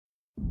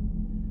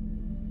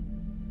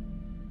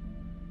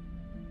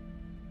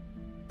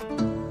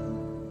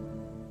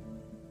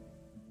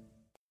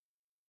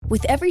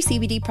With every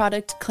CBD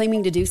product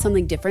claiming to do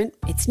something different,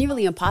 it's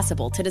nearly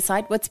impossible to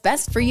decide what's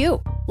best for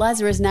you.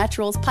 Lazarus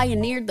Naturals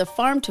pioneered the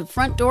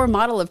farm-to-front-door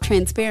model of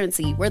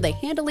transparency, where they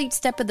handle each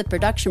step of the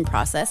production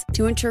process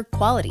to ensure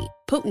quality,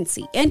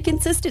 potency, and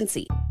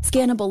consistency.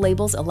 Scannable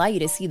labels allow you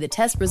to see the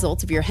test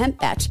results of your hemp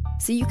batch,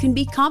 so you can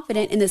be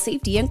confident in the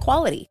safety and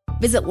quality.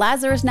 Visit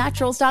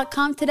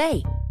LazarusNaturals.com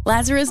today.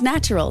 Lazarus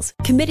Naturals,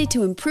 committed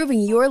to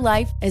improving your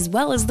life as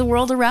well as the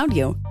world around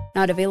you.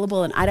 Not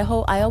available in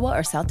Idaho, Iowa,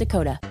 or South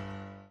Dakota.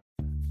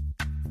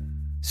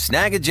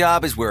 Snag a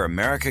Job is where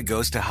America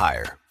goes to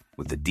hire,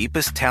 with the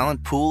deepest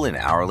talent pool in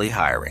hourly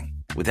hiring.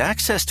 With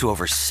access to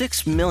over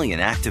 6 million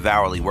active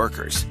hourly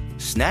workers,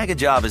 Snag a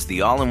Job is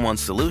the all-in-one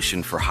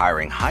solution for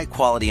hiring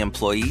high-quality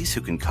employees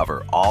who can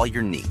cover all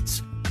your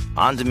needs.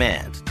 On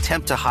demand,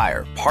 temp to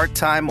hire,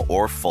 part-time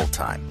or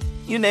full-time.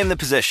 You name the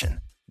position.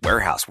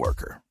 Warehouse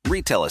worker,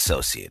 retail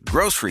associate,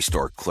 grocery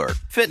store clerk,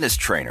 fitness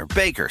trainer,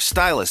 baker,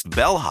 stylist,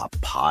 bellhop,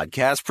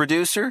 podcast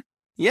producer.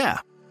 Yeah,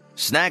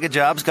 Snag a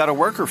Job's got a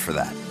worker for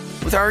that.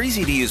 With our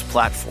easy-to-use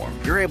platform,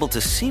 you're able to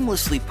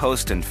seamlessly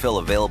post and fill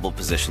available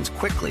positions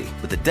quickly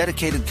with a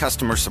dedicated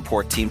customer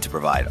support team to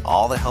provide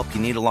all the help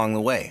you need along the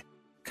way.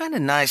 Kind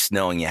of nice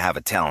knowing you have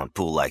a talent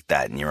pool like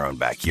that in your own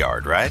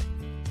backyard, right?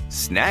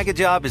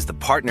 Snagajob is the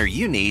partner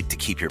you need to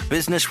keep your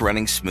business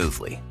running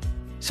smoothly.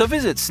 So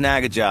visit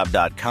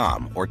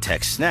snagajob.com or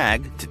text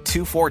snag to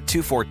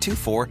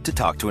 242424 to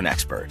talk to an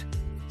expert.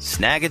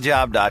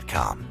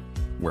 Snagajob.com,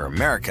 where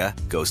America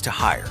goes to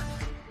hire.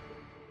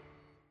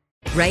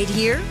 Right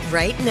here,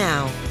 right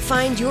now.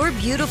 Find your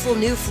beautiful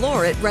new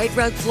floor at Right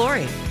Rug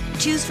Flooring.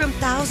 Choose from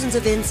thousands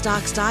of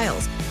in-stock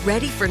styles,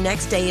 ready for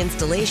next day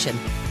installation,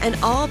 and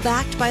all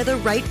backed by the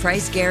right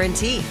price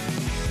guarantee.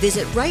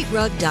 Visit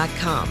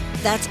rightrug.com.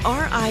 That's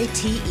RITERUG.com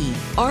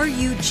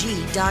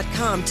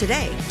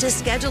today to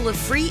schedule a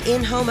free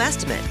in-home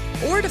estimate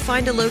or to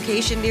find a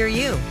location near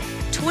you.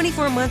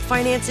 24-month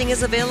financing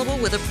is available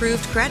with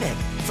approved credit.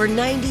 For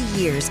 90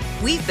 years,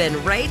 we've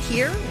been right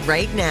here,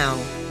 right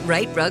now.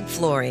 Right Rug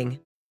Flooring.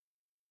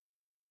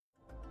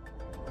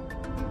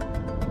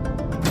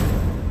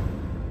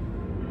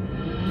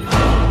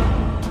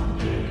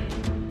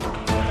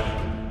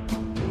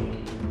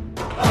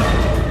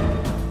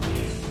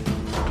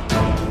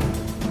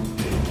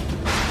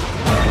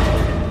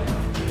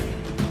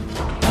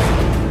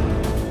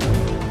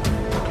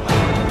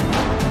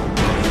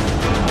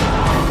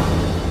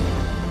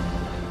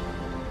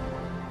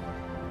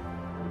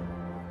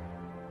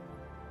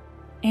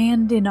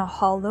 And in a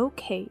hollow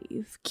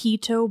cave,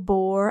 Keto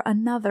bore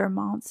another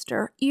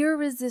monster,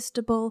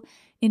 irresistible,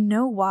 in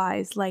no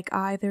wise like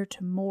either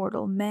to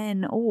mortal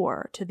men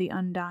or to the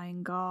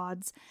undying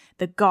gods,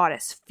 the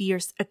goddess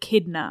fierce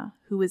Echidna,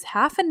 who was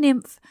half a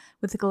nymph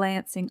with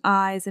glancing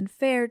eyes and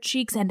fair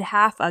cheeks, and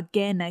half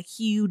again a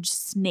huge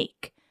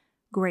snake,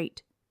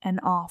 great and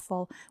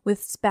awful,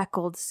 with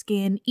speckled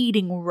skin,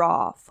 eating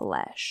raw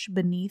flesh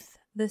beneath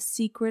the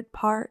secret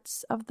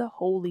parts of the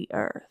holy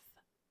earth.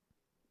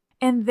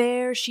 And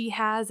there she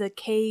has a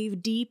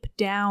cave deep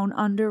down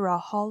under a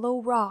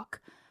hollow rock,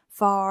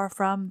 far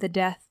from the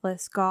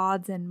deathless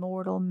gods and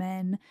mortal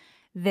men.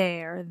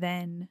 There,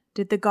 then,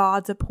 did the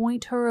gods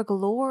appoint her a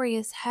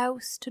glorious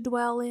house to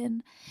dwell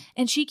in,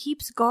 and she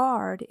keeps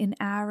guard in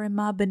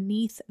Arima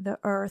beneath the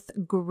earth,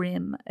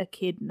 grim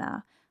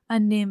Echidna,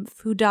 a nymph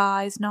who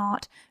dies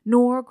not,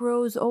 nor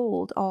grows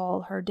old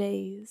all her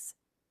days.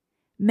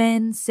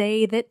 Men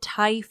say that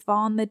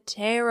Typhon the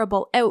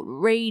terrible,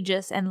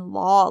 outrageous, and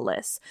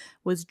lawless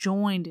was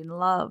joined in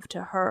love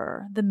to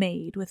her, the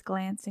maid with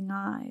glancing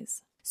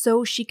eyes.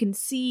 So she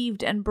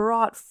conceived and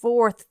brought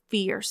forth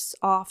fierce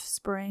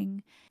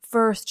offspring.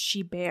 First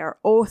she bare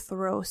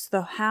Othros,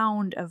 the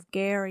hound of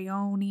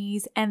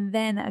Geryones, and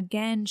then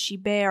again she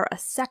bare a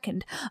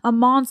second, a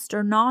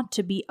monster not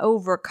to be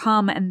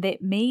overcome, and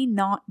that may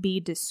not be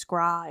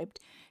described.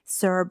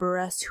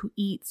 Cerberus, who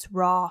eats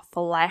raw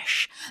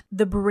flesh,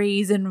 the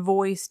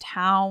brazen-voiced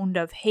hound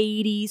of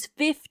Hades,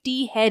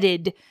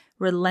 50-headed,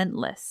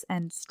 relentless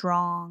and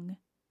strong.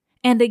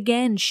 And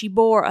again she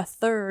bore a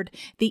third,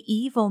 the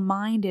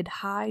evil-minded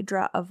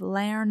Hydra of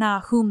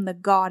Lerna, whom the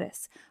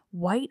goddess,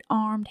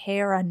 white-armed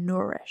Hera,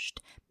 nourished,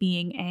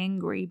 being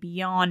angry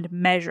beyond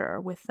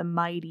measure with the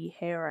mighty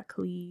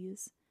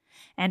Heracles.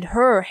 And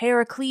her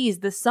Heracles,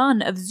 the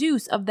son of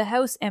Zeus of the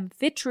house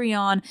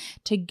Amphitryon,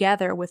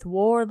 together with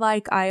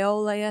warlike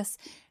Iolaus,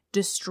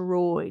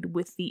 destroyed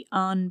with the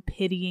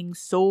unpitying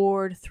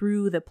sword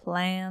through the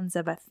plans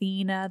of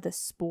Athena, the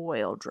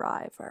spoil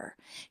driver.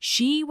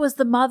 She was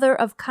the mother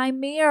of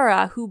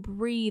Chimera, who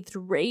breathed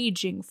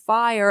raging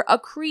fire, a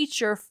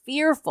creature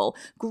fearful,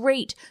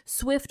 great,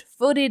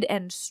 swift-footed,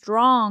 and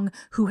strong,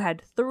 who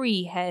had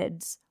 3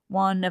 heads.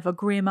 One of a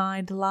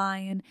grim-eyed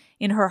lion,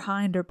 in her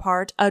hinder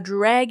part a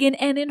dragon,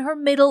 and in her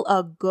middle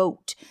a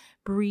goat,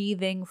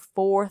 breathing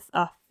forth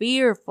a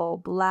fearful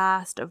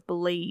blast of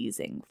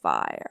blazing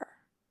fire.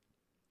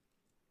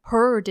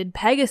 Her did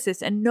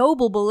Pegasus and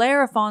noble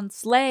Bellerophon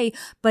slay,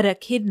 but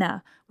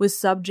Echidna was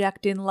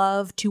subject in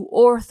love to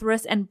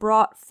Orthrus and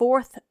brought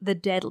forth the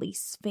deadly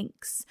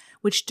Sphinx,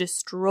 which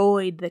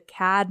destroyed the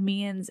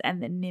Cadmeans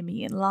and the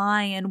Nemean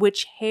lion,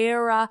 which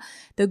Hera,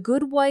 the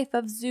good wife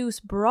of Zeus,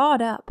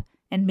 brought up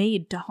and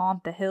made to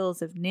haunt the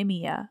hills of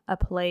Nemea, a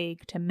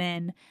plague to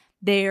men.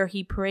 There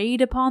he preyed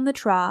upon the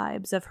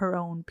tribes of her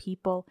own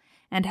people,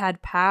 and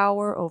had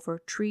power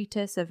over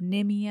Tretus of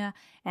Nemea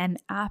and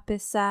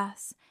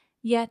Apisas,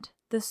 yet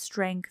the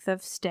strength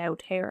of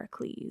stout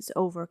Heracles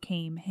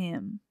overcame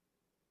him.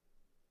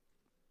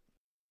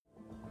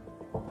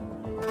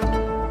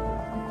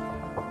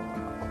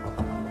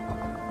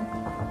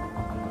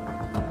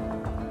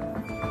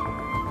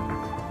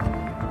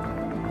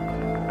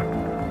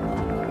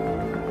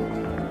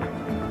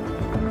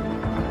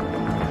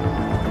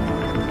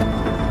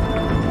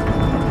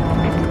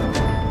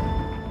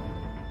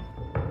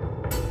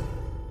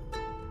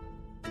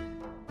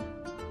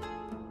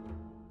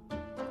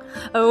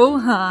 Oh,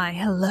 hi,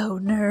 hello,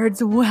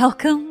 nerds.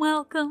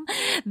 Welcome.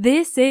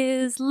 This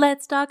is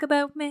Let's Talk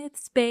About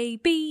Myths,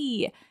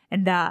 baby.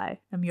 And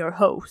I am your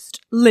host,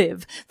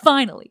 Liv.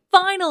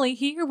 Finally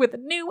here with a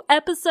new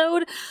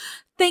episode.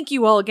 Thank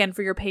you all again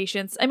for your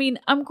patience. I mean,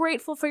 I'm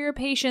grateful for your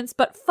patience,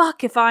 but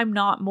fuck if I'm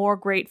not more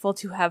grateful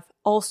to have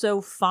also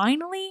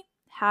finally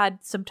had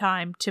some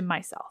time to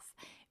myself.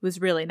 It was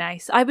really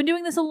nice. I've been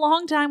doing this a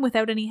long time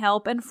without any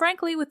help, and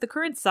frankly, with the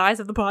current size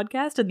of the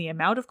podcast and the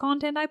amount of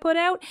content I put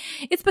out,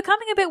 it's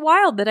becoming a bit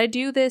wild that I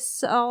do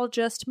this all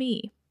just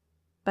me.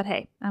 But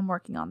hey, I'm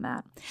working on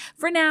that.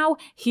 For now,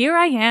 here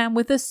I am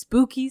with a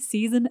spooky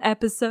season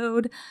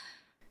episode.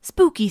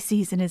 Spooky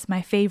season is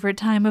my favorite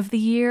time of the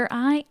year.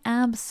 I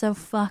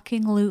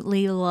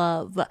abso-fucking-lutely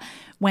love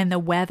when the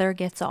weather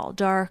gets all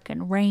dark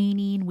and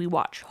rainy, and we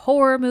watch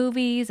horror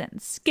movies and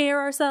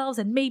scare ourselves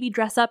and maybe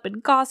dress up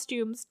in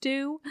costumes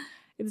too.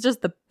 It's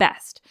just the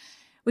best,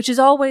 which is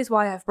always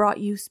why I've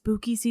brought you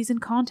spooky season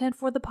content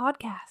for the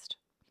podcast.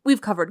 We've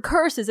covered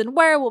curses and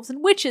werewolves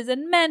and witches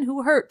and men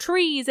who hurt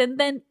trees and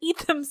then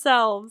eat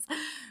themselves.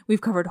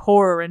 We've covered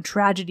horror and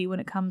tragedy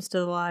when it comes to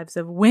the lives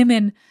of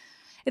women.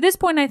 At this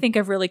point, I think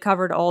I've really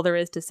covered all there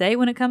is to say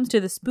when it comes to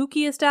the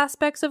spookiest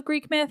aspects of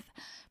Greek myth,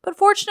 but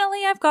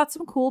fortunately, I've got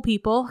some cool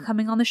people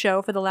coming on the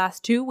show for the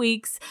last 2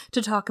 weeks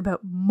to talk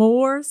about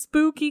more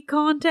spooky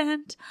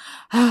content.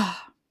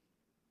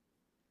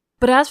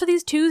 But as for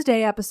these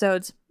Tuesday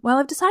episodes, well,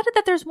 I've decided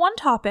that there's one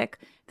topic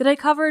that I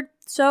covered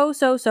so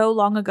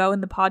long ago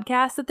in the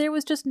podcast that there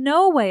was just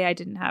no way I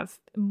didn't have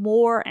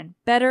more and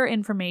better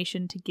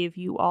information to give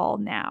you all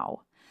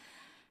now.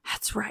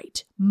 That's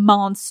right,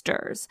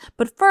 monsters.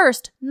 But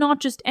first, not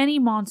just any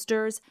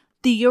monsters,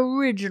 the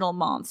original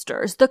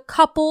monsters, the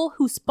couple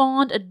who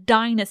spawned a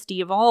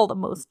dynasty of all the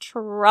most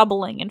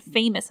troubling and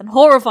famous and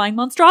horrifying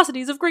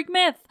monstrosities of Greek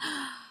myth.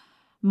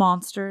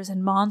 Monsters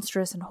and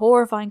monstrous and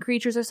horrifying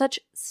creatures are such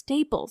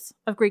staples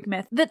of Greek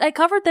myth that I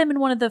covered them in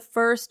one of the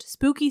first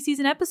spooky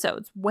season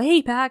episodes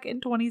way back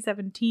in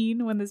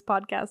 2017 when this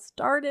podcast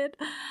started.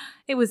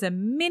 It was a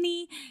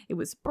mini, it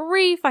was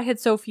brief, I had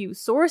so few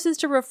sources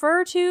to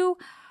refer to.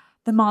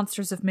 The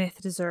monsters of myth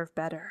deserve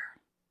better.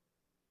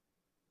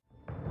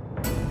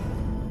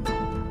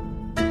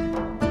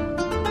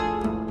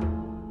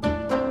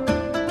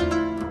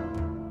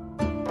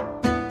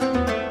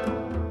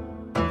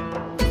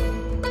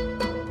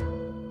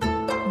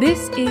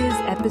 This is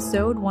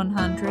episode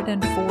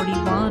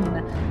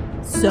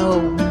 141,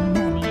 So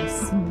Many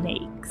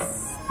Snakes,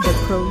 the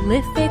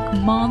prolific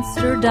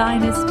monster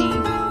dynasty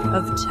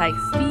of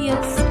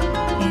Typhoeus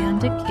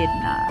and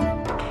Echidna.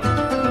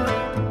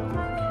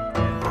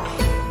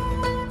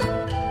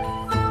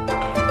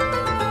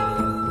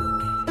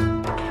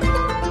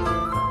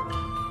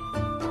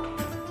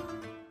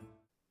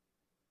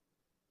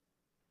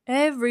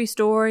 Every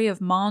story of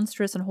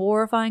monstrous and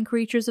horrifying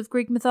creatures of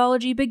Greek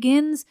mythology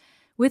begins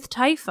with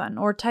Typhon,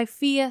 or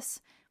Typhoeus,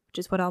 which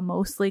is what I'll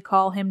mostly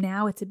call him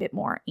now. It's a bit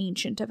more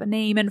ancient of a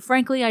name, and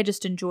frankly, I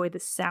just enjoy the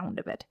sound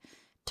of it.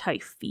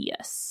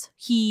 Typhoeus,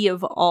 he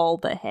of all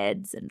the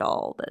heads and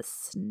all the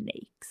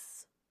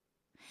snakes.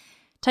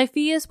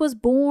 Typhoeus was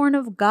born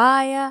of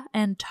Gaia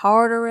and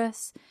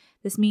Tartarus.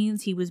 This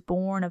means he was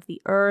born of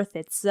the earth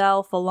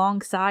itself,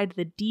 alongside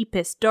the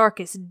deepest,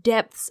 darkest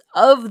depths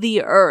of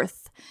the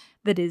earth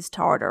that is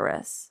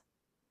Tartarus.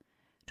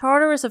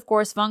 Tartarus, of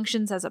course,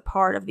 functions as a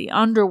part of the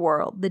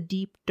underworld, the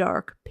deep,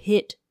 dark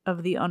pit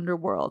of the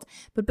underworld.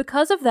 But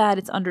because of that,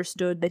 it's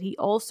understood that he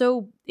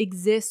also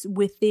exists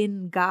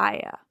within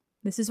Gaia.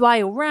 This is why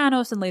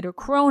Uranus and later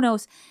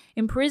Kronos,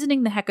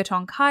 imprisoning the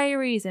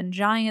Hecatonchires and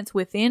giants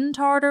within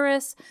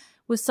Tartarus,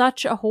 was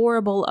such a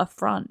horrible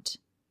affront.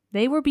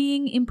 They were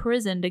being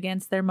imprisoned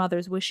against their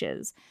mother's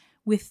wishes,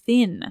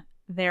 within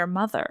their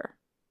mother.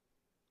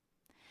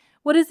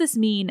 What does this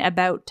mean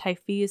about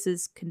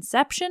Typhoeus'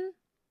 conception?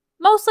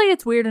 Mostly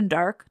it's weird and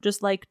dark,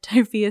 just like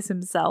Typhoeus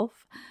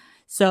himself.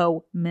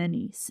 So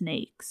many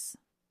snakes.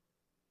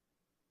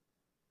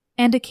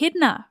 And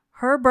Echidna,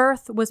 Her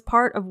birth was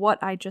part of what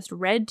I just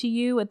read to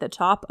you at the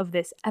top of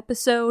this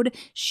episode.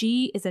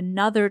 She is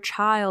another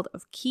child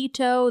of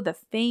Keto, the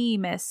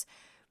famous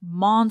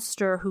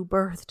monster who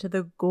birthed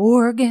the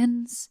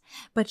Gorgons.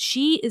 But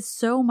she is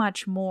so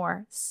much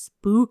more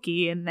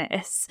spooky in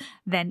this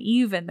than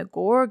even the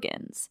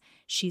Gorgons.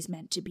 She's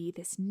meant to be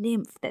this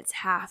nymph that's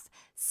half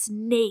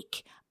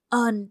snake,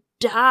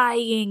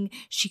 undying.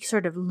 She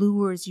sort of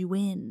lures you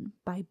in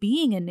by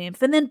being a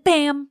nymph, and then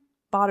bam!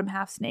 Bottom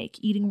half snake,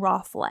 eating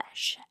raw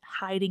flesh,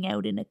 hiding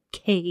out in a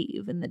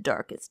cave in the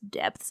darkest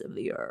depths of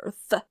the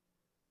earth.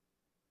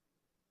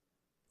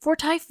 For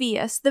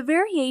Typhoeus, the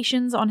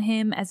variations on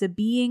him as a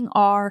being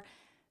are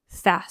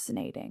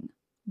fascinating.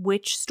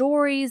 Which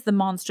stories the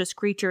monstrous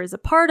creature is a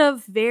part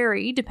of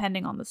vary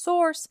depending on the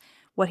source,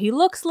 what he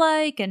looks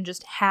like, and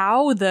just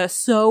how the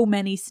so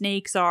many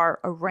snakes are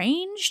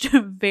arranged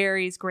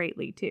varies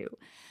greatly too,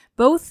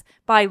 both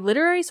by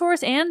literary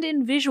source and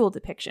in visual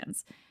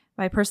depictions.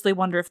 I personally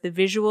wonder if the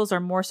visuals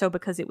are more so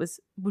because it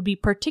would be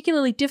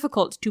particularly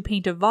difficult to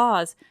paint a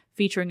vase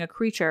featuring a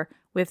creature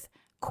with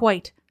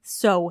quite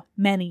so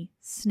many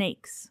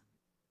snakes.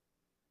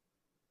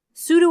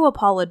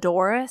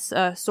 Pseudo-Apollodorus,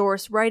 a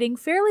source writing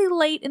fairly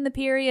late in the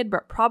period,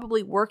 but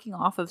probably working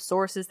off of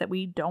sources that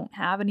we don't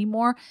have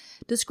anymore,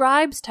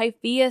 describes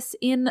Typhoeus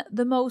in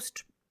the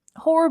most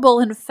horrible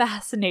and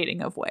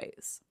fascinating of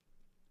ways.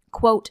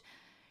 Quote,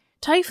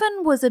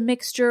 Typhon was a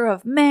mixture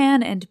of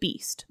man and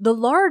beast, the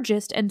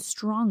largest and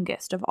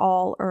strongest of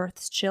all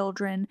Earth's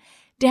children.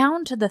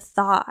 Down to the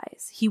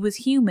thighs, he was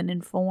human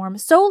in form,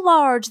 so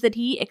large that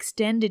he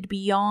extended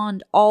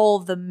beyond all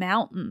the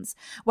mountains,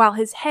 while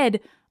his head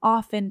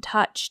often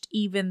touched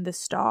even the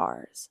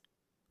stars.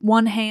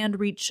 One hand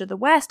reached to the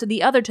west,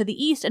 the other to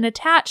the east, and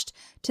attached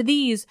to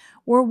these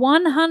were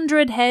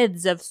 100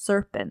 heads of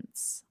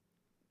serpents.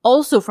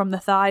 Also from the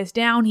thighs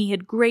down, he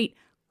had great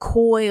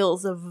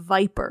coils of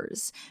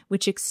vipers,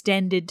 which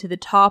extended to the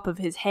top of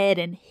his head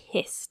and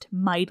hissed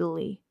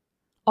mightily.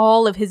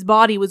 All of his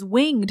body was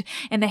winged,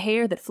 and the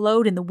hair that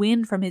flowed in the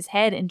wind from his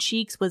head and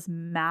cheeks was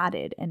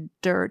matted and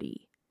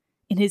dirty.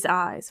 In his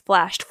eyes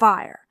flashed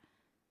fire.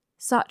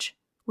 Such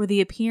were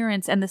the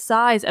appearance and the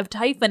size of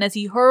Typhon as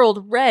he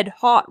hurled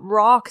red-hot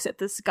rocks at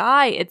the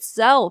sky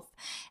itself,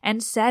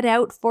 and set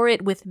out for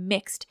it with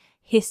mixed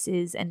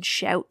hisses and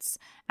shouts,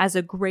 as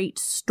a great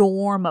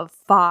storm of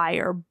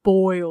fire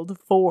boiled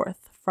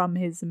forth from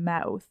his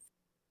mouth.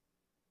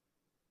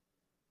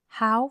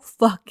 How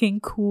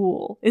fucking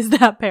cool is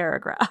that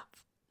paragraph?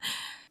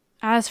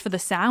 As for the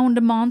sound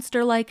a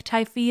monster like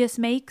Typhoeus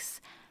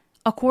makes,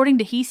 according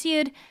to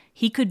Hesiod,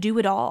 he could do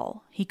it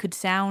all. He could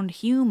sound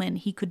human,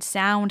 he could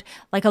sound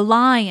like a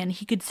lion,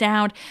 he could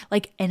sound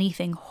like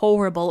anything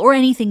horrible or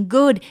anything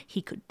good.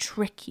 He could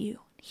trick you.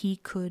 He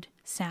could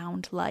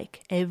sound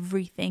like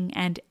everything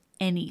and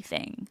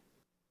anything.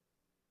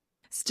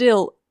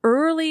 Still,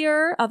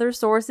 earlier, other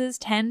sources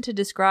tend to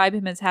describe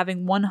him as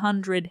having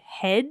 100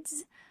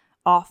 heads,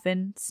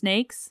 often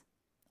snakes.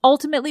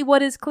 Ultimately,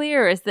 what is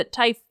clear is that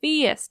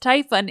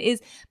Typhon,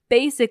 is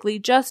basically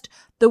just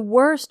the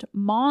worst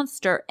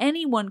monster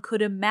anyone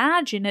could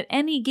imagine at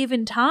any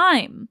given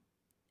time.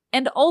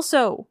 And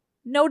also,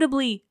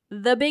 notably,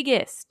 the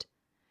biggest.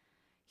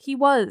 He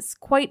was,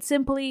 quite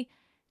simply,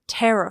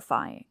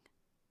 terrifying.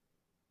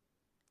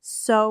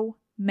 So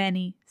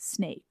many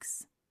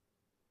snakes.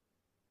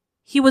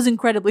 He was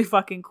incredibly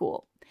fucking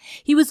cool.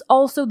 He was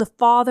also the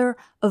father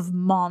of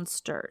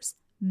monsters.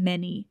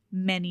 Many,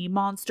 many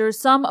monsters,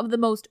 some of the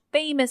most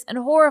famous and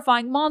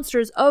horrifying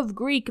monsters of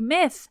Greek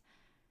myth.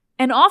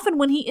 And often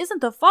when he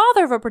isn't the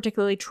father of a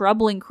particularly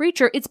troubling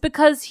creature, it's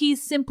because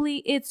he's simply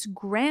its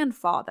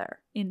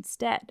grandfather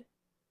instead.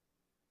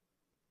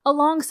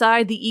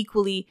 Alongside the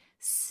equally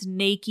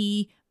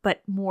snaky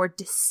but more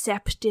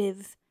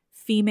deceptive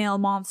female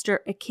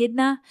monster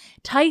Echidna,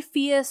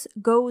 Typhoeus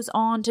goes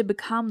on to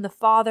become the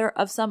father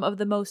of some of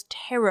the most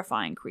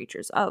terrifying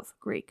creatures of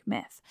Greek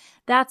myth.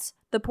 That's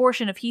the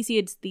portion of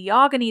Hesiod's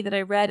Theogony that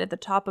I read at the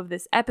top of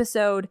this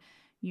episode.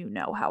 You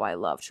know how I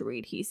love to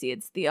read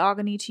Hesiod's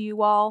Theogony to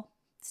you all.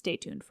 Stay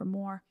tuned for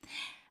more.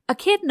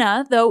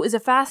 Echidna, though, is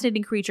a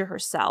fascinating creature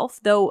herself,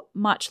 though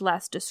much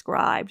less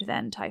described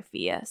than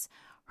Typhoeus.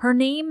 Her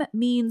name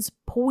means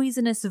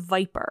poisonous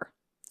viper.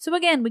 So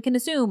again, we can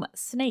assume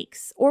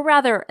snakes, or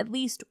rather, at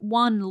least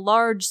one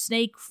large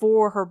snake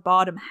for her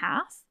bottom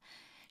half.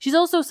 She's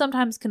also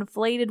sometimes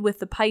conflated with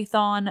the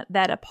python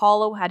that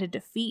Apollo had to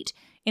defeat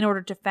in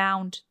order to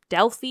found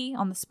Delphi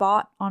on the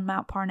spot on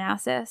Mount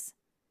Parnassus.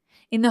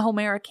 In the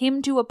Homeric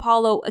hymn to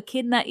Apollo,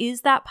 Echidna is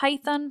that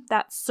python,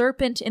 that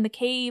serpent in the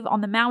cave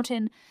on the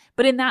mountain,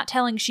 but in that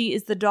telling she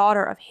is the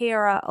daughter of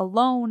Hera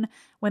alone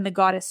when the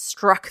goddess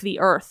struck the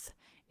earth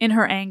in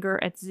her anger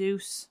at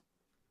Zeus.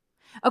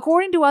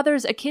 According to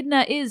others,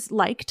 Echidna is,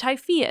 like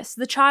Typhoeus,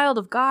 the child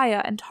of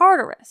Gaia and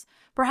Tartarus,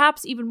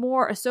 perhaps even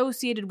more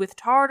associated with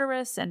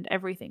Tartarus and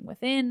everything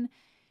within.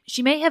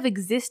 She may have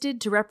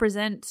existed to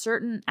represent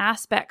certain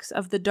aspects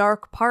of the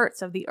dark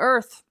parts of the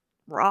earth,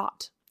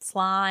 rot,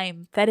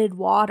 slime, fetid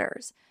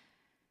waters.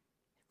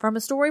 From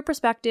a story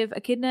perspective,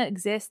 Echidna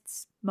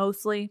exists,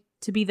 mostly,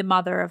 to be the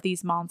mother of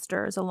these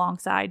monsters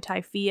alongside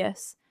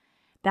Typhoeus.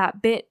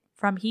 That bit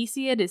from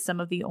Hesiod is some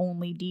of the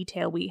only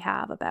detail we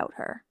have about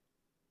her.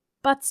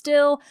 But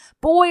still,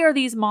 boy are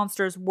these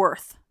monsters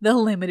worth the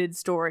limited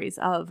stories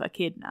of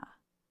Echidna.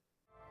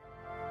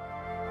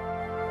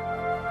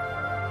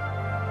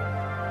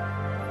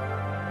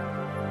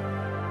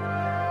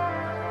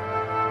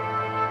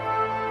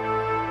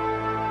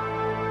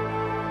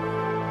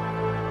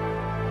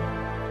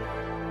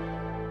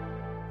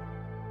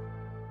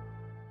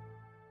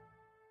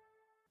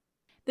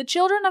 The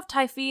children of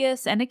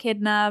Typhoeus and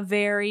Echidna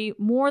vary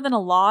more than a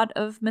lot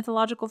of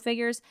mythological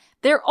figures.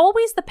 They're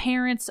always the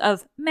parents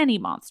of many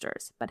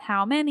monsters, but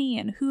how many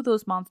and who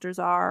those monsters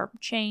are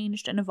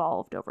changed and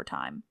evolved over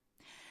time.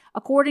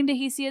 According to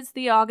Hesiod's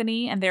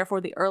Theogony, and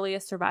therefore the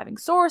earliest surviving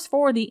source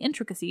for the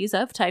intricacies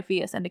of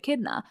Typhoeus and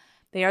Echidna,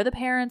 they are the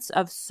parents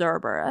of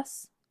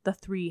Cerberus, the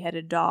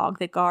three-headed dog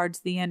that guards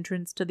the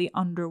entrance to the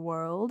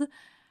underworld.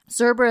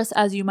 Cerberus,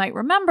 as you might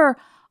remember,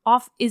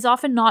 is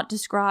often not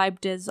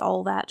described as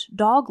all that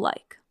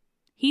dog-like.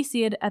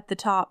 Hesiod at the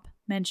top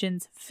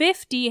mentions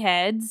 50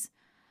 heads.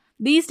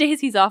 These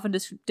days he's often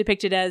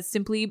depicted as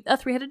simply a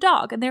three-headed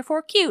dog, and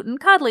therefore cute and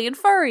cuddly and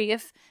furry,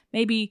 if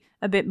maybe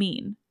a bit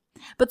mean.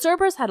 But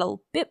Cerberus had a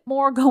bit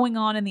more going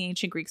on in the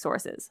ancient Greek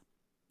sources,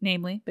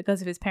 namely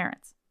because of his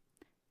parents.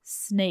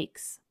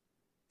 Snakes.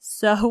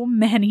 So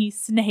many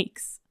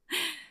snakes.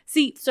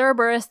 See,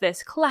 Cerberus,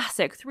 this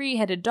classic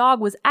three-headed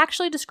dog, was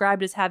actually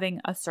described as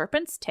having a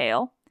serpent's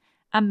tail,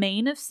 a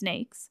mane of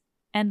snakes,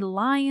 and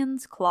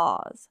lion's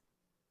claws.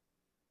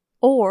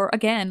 Or,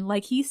 again,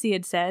 like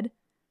Hesiod said,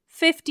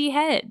 50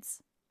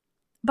 heads.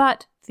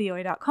 But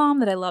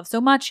Theoi.com, that I love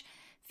so much,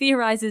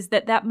 theorizes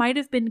that might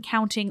have been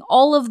counting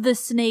all of the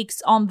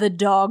snakes on the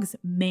dog's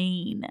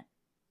mane.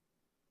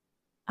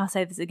 I'll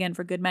say this again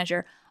for good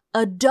measure.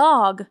 A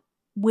dog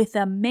with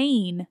a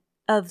mane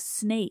of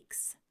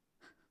snakes.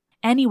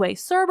 Anyway,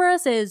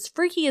 Cerberus is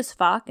freaky as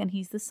fuck, and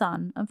he's the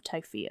son of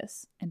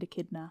Typhoeus and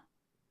Echidna.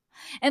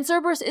 And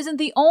Cerberus isn't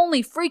the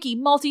only freaky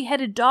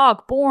multi-headed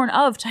dog born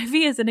of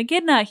Typhoeus and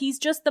Echidna. He's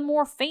just the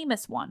more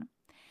famous one.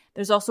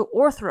 There's also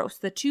Orthros,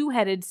 the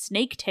two-headed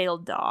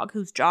snake-tailed dog,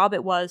 whose job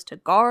it was to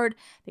guard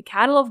the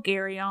cattle of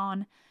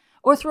Geryon.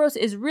 Orthros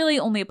is really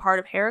only a part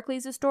of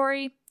Heracles'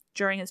 story.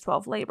 During his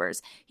 12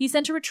 labors, he's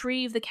sent to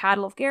retrieve the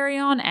cattle of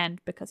Geryon,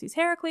 and because he's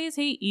Heracles,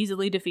 he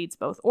easily defeats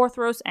both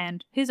Orthros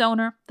and his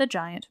owner, the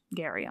giant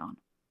Geryon.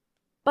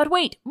 But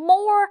wait,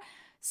 more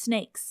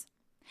snakes.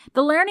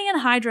 The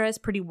Lernaean Hydra is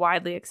pretty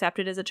widely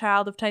accepted as a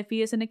child of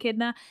Typhoeus and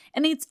Echidna,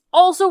 and it's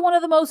also one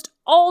of the most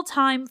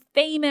all-time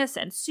famous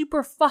and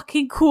super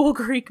fucking cool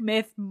Greek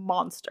myth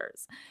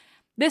monsters.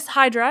 This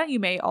Hydra, you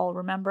may all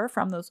remember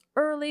from those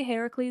early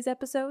Heracles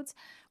episodes,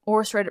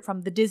 or straight up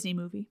from the Disney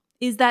movie,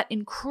 is that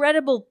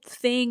incredible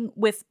thing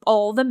with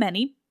all the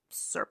many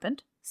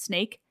serpent,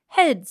 snake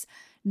heads,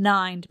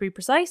 9 to be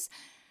precise,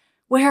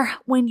 where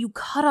when you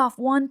cut off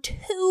one,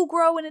 2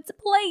 grow in its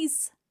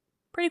place.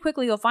 Pretty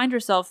quickly you'll find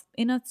yourself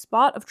in a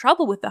spot of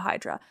trouble with the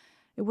Hydra.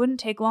 It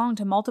wouldn't take long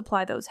to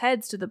multiply those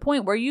heads to the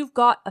point where you've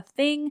got a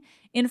thing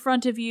in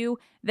front of you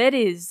that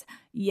is,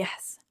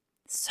 yes,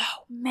 so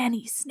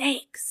many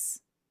snakes.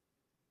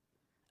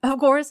 Of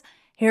course,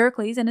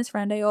 Heracles and his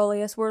friend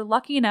Aeolus were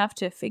lucky enough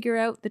to figure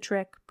out the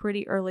trick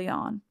pretty early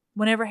on.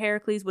 Whenever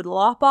Heracles would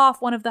lop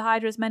off one of the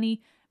Hydra's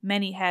many,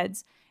 many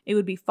heads, it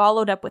would be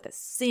followed up with a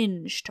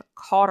singe to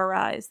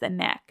cauterize the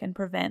neck and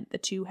prevent the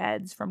 2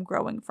 heads from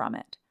growing from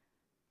it.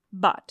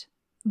 But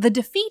the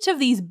defeat of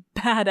these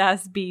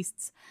badass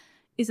beasts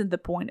isn't the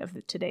point of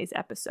today's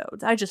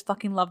episodes. I just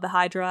fucking love the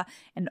Hydra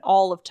and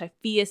all of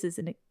Typhoeus'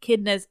 and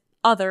Echidna's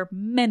other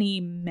many,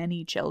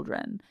 many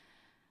children.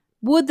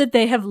 Would that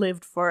they have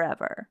lived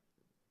forever.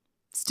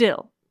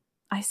 Still,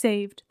 I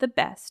saved the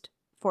best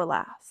for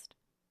last.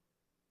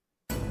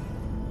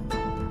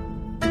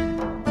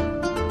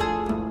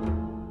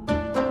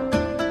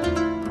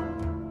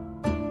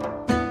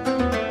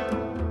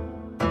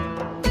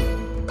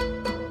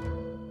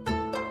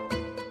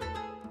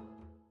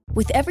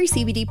 With every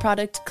CBD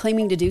product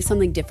claiming to do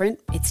something different,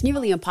 it's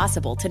nearly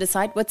impossible to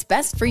decide what's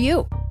best for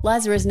you.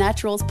 Lazarus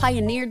Naturals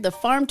pioneered the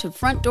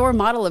farm-to-front-door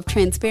model of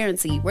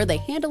transparency, where they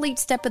handle each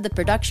step of the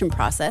production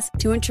process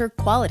to ensure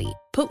quality,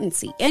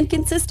 potency, and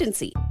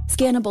consistency.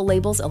 Scannable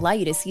labels allow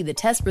you to see the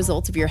test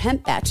results of your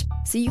hemp batch,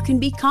 so you can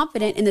be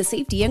confident in the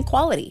safety and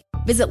quality.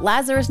 Visit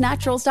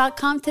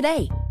LazarusNaturals.com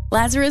today.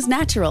 Lazarus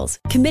Naturals,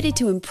 committed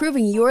to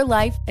improving your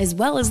life as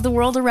well as the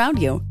world around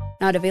you.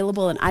 Not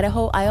available in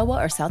Idaho,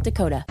 Iowa, or South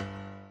Dakota.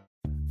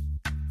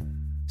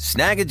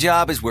 Snag a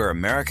Job is where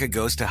America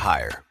goes to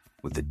hire,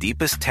 with the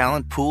deepest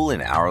talent pool in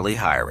hourly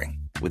hiring.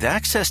 With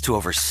access to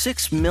over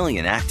 6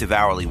 million active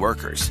hourly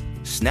workers,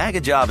 Snag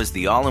a Job is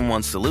the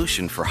all-in-one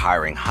solution for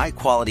hiring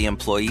high-quality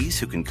employees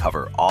who can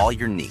cover all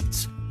your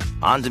needs.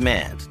 On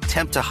demand,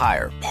 temp to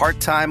hire,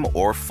 part-time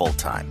or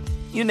full-time.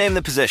 You name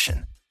the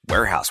position.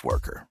 Warehouse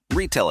worker,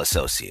 retail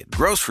associate,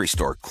 grocery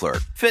store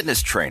clerk,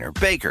 fitness trainer,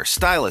 baker,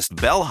 stylist,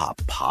 bellhop,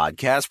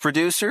 podcast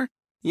producer.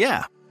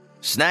 Yeah,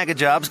 Snag a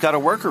Job's got a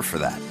worker for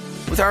that.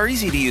 With our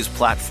easy-to-use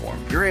platform,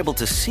 you're able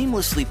to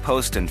seamlessly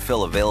post and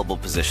fill available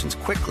positions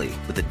quickly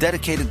with a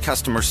dedicated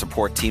customer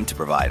support team to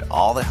provide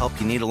all the help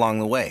you need along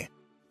the way.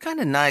 Kind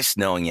of nice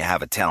knowing you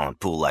have a talent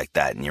pool like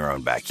that in your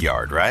own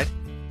backyard, right?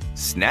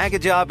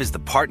 Snagajob is the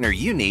partner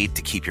you need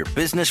to keep your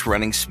business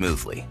running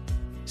smoothly.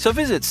 So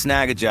visit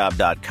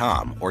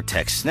snagajob.com or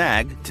text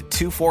snag to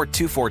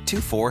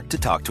 242424 to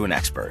talk to an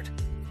expert.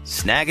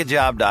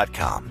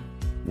 Snagajob.com,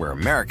 where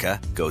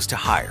America goes to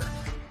hire.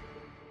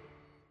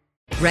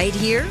 Right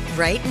here,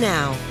 right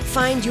now.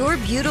 Find your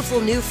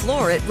beautiful new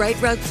floor at Right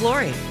Rug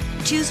Flooring.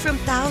 Choose from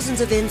thousands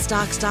of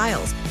in-stock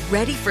styles,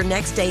 ready for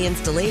next day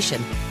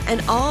installation,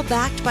 and all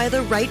backed by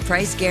the right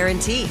price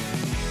guarantee.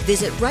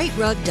 Visit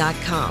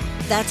rightrug.com.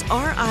 That's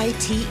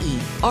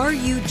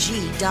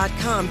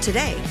RITERUG.com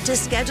today to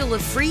schedule a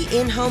free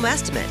in-home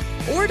estimate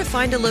or to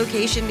find a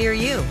location near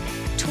you.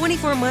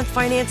 24-month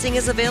financing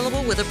is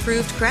available with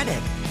approved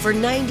credit. For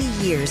 90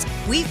 years,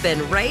 we've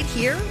been right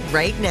here,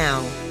 right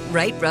now.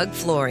 Right Rug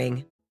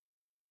Flooring.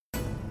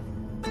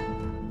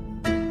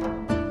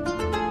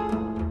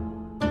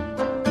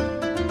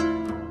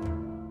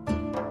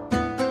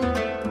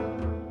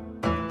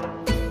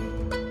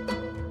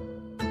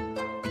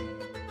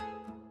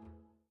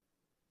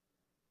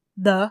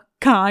 The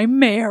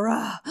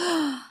Chimera.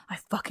 I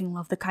fucking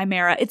love the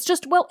Chimera. It's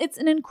just, well, it's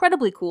an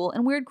incredibly cool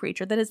and weird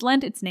creature that has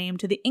lent its name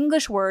to the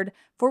English word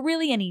for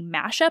really any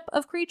mashup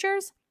of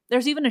creatures.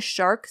 There's even a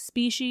shark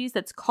species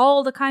that's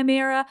called a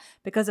chimera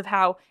because of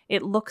how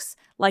it looks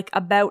like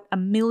about a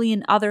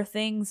million other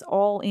things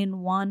all in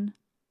one.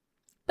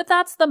 But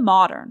that's the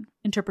modern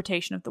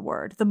interpretation of the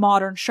word, the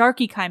modern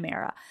sharky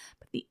chimera.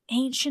 But the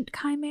ancient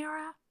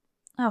chimera?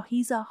 Oh,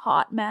 he's a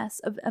hot mess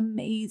of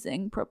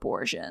amazing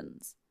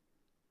proportions.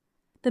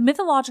 The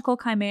mythological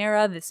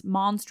chimera, this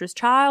monstrous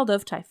child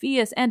of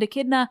Typhoeus and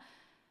Echidna,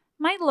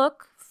 might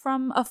look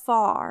from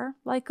afar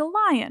like a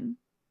lion.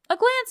 A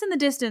glance in the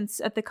distance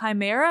at the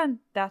chimera, and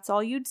that's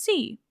all you'd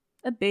see,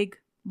 a big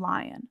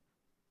lion.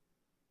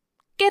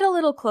 Get a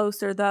little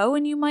closer, though,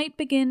 and you might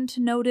begin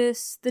to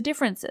notice the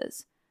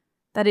differences.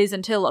 That is,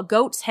 until a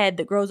goat's head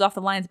that grows off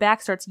the lion's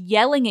back starts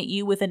yelling at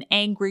you with an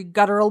angry,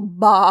 guttural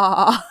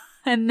baa.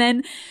 And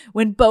then,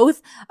 when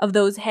both of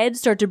those heads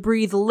start to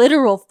breathe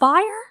literal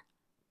fire,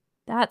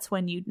 that's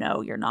when you'd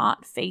know you're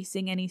not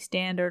facing any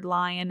standard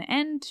lion,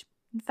 and,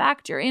 in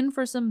fact, you're in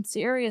for some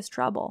serious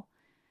trouble.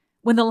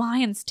 When the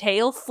lion's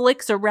tail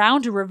flicks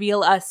around to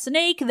reveal a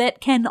snake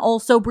that can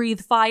also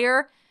breathe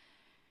fire,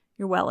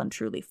 you're well and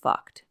truly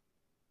fucked.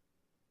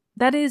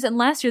 That is,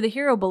 unless you're the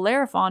hero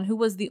Bellerophon, who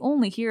was the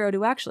only hero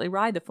to actually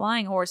ride the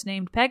flying horse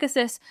named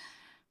Pegasus.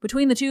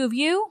 Between the two of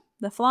you,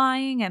 the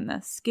flying and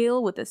the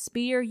skill with the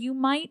spear, you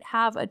might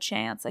have a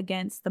chance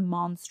against the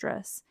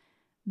monstrous,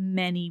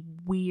 many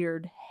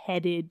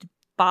weird-headed,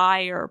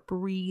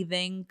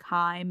 fire-breathing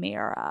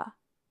chimera.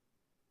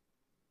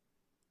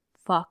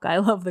 Fuck, I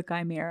love the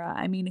chimera.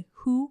 I mean,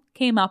 who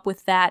came up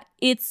with that?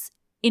 It's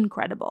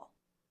incredible.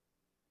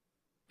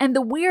 And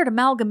the weird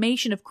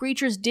amalgamation of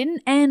creatures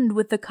didn't end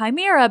with the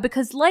chimera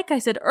because, like I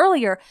said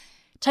earlier,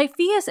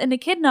 Typhoeus and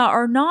Echidna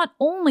are not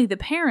only the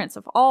parents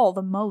of all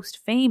the most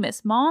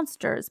famous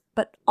monsters,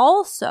 but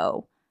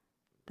also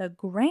the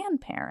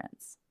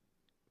grandparents.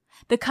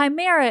 The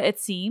chimera, it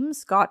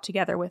seems, got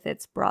together with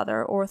its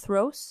brother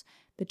Orthros,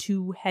 the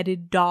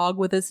two-headed dog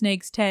with a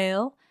snake's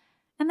tail,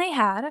 and they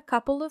had a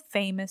couple of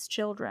famous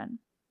children.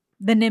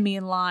 The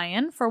Nemean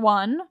lion, for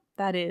one,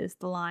 that is,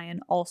 the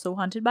lion also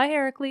hunted by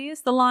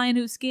Heracles, the lion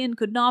whose skin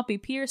could not be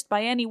pierced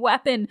by any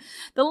weapon,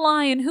 the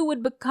lion who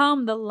would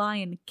become the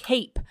lion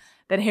cape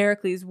that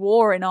Heracles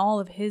wore in all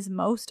of his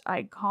most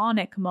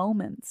iconic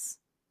moments.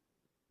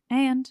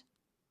 And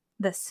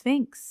the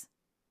Sphinx.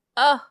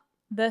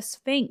 The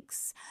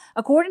Sphinx.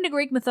 According to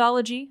Greek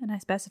mythology, and I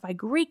specify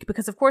Greek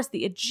because of course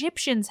the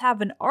Egyptians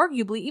have an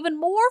arguably even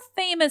more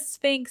famous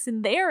Sphinx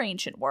in their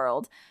ancient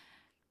world.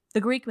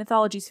 The Greek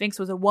mythology Sphinx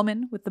was a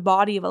woman with the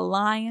body of a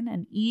lion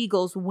and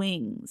eagle's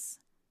wings.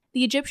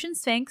 The Egyptian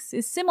Sphinx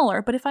is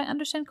similar, but if I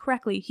understand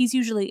correctly, he's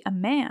usually a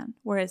man,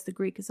 whereas the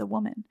Greek is a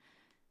woman.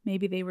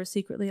 Maybe they were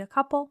secretly a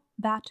couple.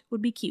 That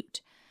would be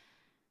cute.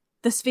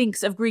 The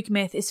Sphinx of Greek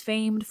myth is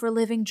famed for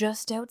living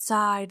just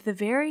outside the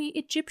very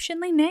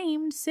Egyptianly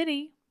named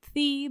city,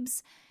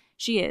 Thebes.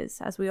 She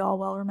is, as we all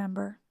well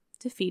remember,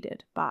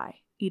 defeated by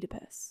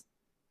Oedipus.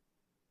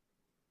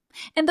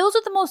 And those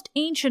are the most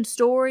ancient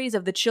stories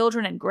of the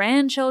children and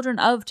grandchildren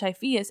of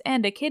Typhoeus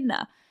and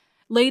Echidna.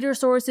 Later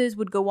sources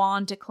would go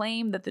on to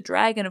claim that the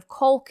dragon of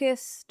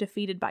Colchis,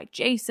 defeated by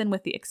Jason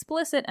with the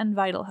explicit and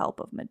vital help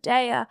of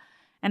Medea,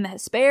 and the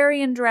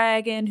Hesperian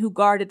dragon who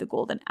guarded the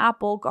golden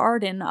apple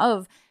garden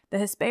of the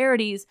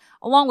Hesperides,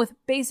 along with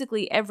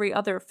basically every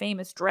other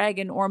famous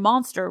dragon or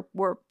monster,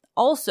 were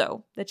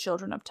also the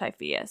children of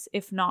Typhoeus,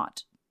 if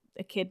not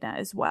Echidna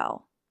as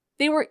well.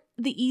 They were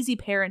the easy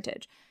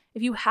parentage.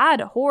 If you had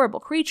a horrible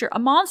creature, a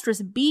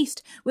monstrous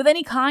beast with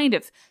any kind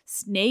of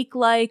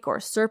snake-like or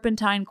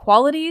serpentine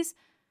qualities,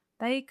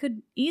 they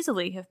could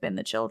easily have been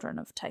the children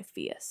of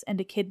Typhoeus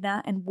and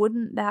Echidna, and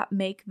wouldn't that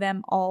make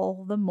them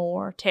all the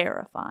more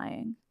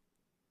terrifying?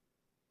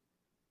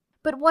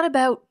 But what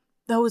about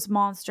those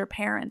monster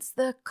parents,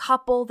 the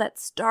couple that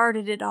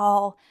started it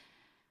all?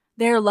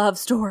 Their love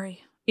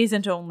story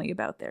isn't only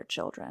about their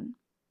children.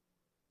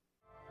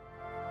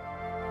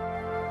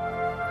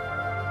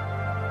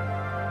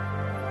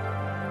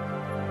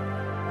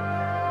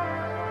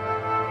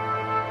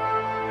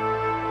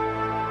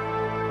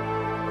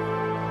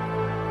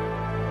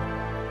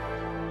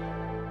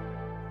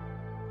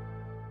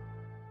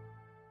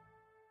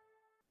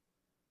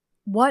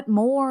 What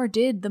more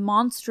did the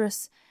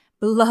monstrous,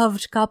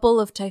 beloved couple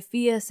of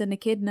Typhoeus and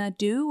Echidna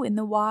do in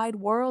the wide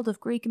world of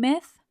Greek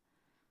myth?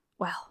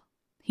 Well,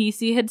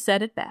 Hesiod had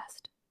said it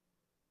best.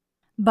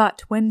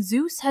 But when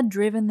Zeus had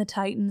driven the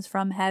Titans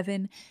from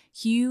heaven,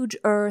 huge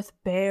Earth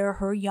bare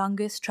her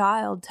youngest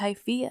child,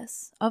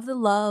 Typhoeus, of the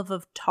love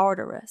of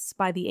Tartarus,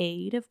 by the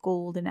aid of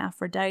golden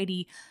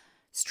Aphrodite.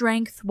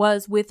 Strength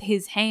was with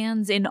his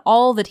hands in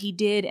all that he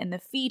did, and the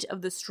feet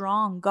of the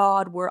strong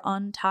god were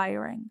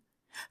untiring.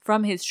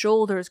 From his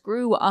shoulders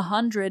grew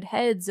 100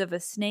 heads of a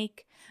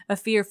snake, a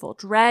fearful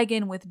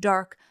dragon with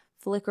dark,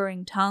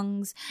 flickering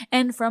tongues,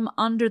 and from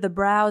under the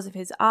brows of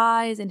his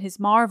eyes and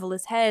his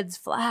marvelous heads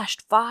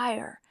flashed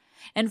fire,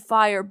 and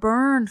fire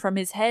burned from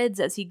his heads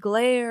as he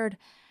glared,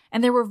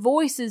 and there were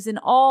voices in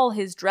all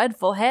his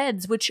dreadful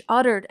heads which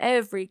uttered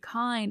every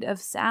kind of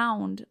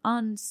sound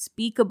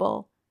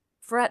unspeakable.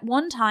 For at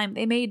one time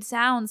they made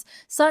sounds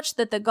such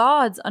that the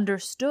gods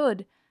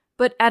understood,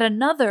 but at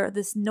another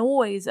this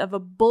noise of a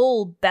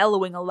bull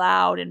bellowing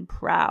aloud in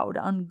proud,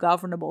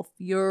 ungovernable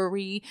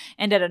fury,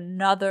 and at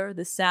another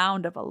the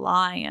sound of a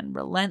lion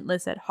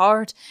relentless at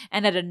heart,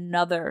 and at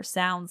another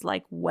sounds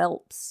like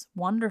whelps,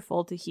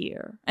 wonderful to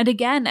hear, and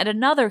again at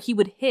another he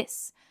would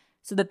hiss,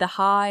 so that the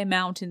high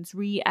mountains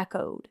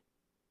re-echoed.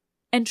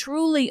 And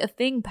truly a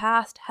thing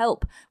past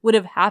help would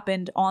have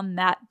happened on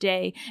that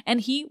day,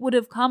 and he would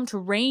have come to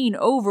reign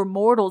over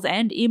mortals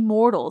and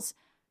immortals,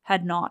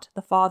 had not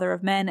the father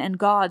of men and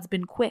gods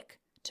been quick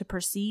to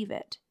perceive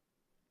it.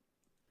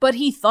 But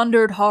he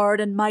thundered hard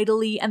and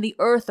mightily, and the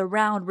earth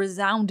around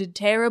resounded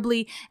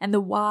terribly, and the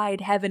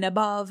wide heaven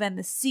above, and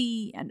the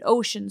sea and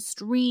ocean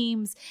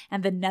streams,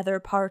 and the nether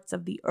parts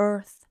of the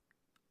earth.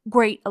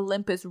 Great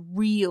Olympus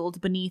reeled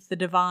beneath the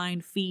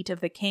divine feet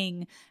of the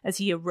king as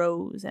he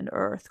arose, and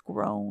earth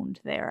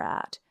groaned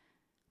thereat.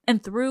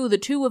 And through the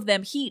two of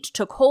them heat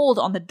took hold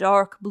on the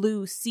dark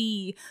blue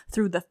sea,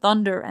 through the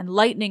thunder and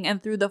lightning,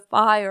 and through the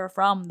fire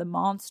from the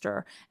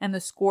monster, and the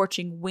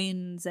scorching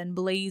winds and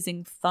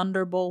blazing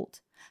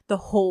thunderbolt. The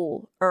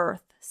whole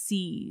earth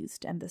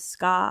seized, and the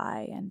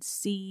sky and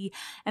sea,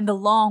 and the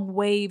long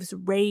waves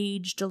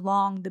raged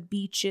along the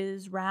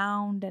beaches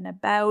round and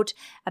about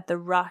at the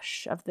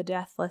rush of the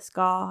deathless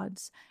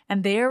gods,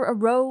 and there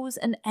arose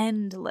an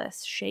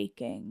endless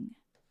shaking.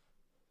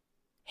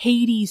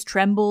 Hades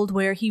trembled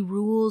where he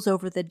rules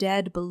over the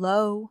dead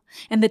below,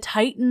 and the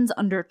Titans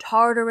under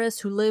Tartarus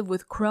who live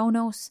with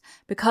Kronos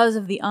because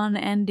of the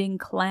unending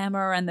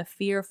clamor and the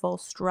fearful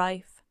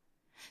strife.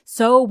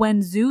 So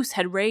when Zeus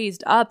had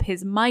raised up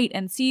his might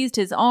and seized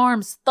his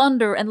arms,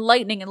 thunder and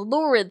lightning and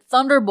lurid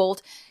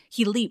thunderbolt,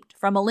 he leaped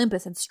from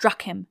Olympus and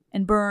struck him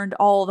and burned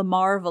all the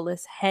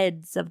marvelous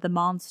heads of the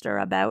monster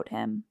about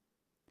him.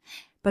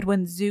 But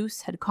when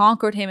Zeus had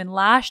conquered him and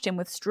lashed him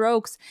with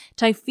strokes,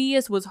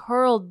 Typhoeus was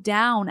hurled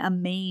down a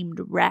maimed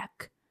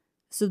wreck,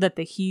 so that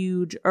the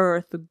huge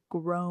earth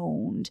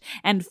groaned,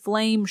 and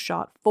flame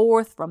shot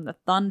forth from the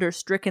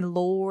thunder-stricken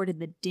lord in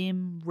the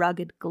dim,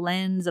 rugged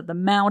glens of the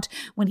mount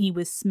when he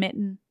was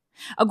smitten.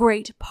 A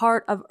great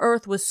part of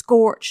earth was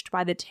scorched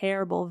by the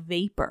terrible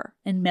vapor,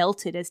 and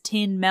melted as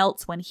tin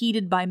melts when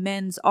heated by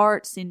men's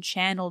arts in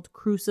channeled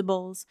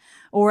crucibles,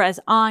 or as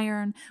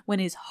iron, when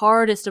is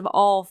hardest of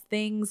all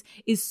things,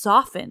 is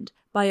softened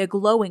by a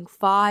glowing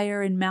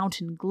fire in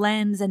mountain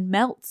glens, and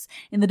melts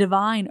in the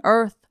divine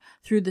earth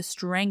through the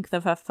strength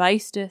of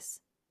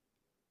Hephaestus.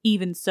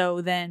 Even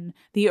so, then,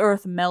 the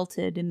earth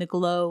melted in the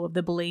glow of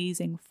the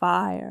blazing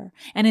fire,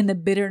 and in the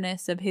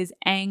bitterness of his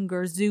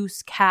anger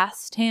Zeus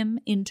cast him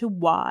into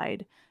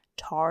wide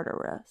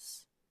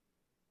Tartarus.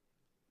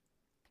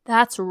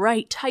 That's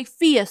right,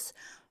 Typhoeus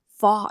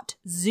fought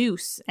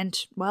Zeus, and,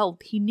 well,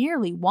 he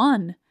nearly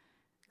won.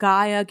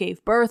 Gaia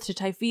gave birth to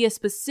Typhoeus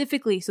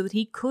specifically so that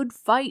he could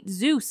fight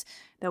Zeus,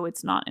 though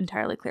it's not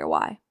entirely clear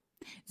why.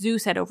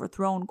 Zeus had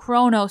overthrown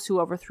Kronos, who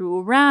overthrew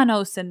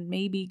Uranus, and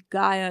maybe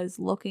Gaia is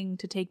looking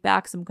to take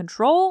back some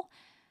control?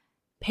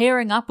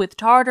 Pairing up with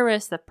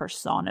Tartarus, the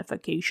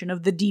personification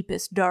of the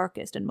deepest,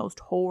 darkest, and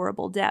most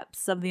horrible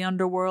depths of the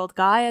underworld,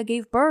 Gaia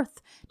gave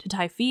birth to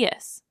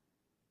Typhoeus.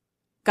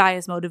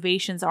 Gaia's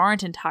motivations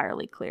aren't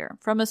entirely clear.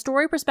 From a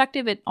story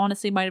perspective, it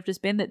honestly might have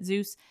just been that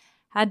Zeus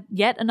had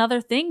yet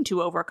another thing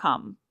to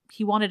overcome.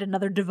 He wanted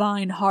another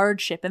divine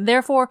hardship, and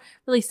therefore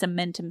really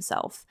cement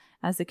himself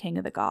as the king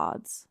of the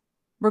gods.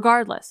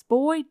 Regardless,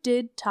 boy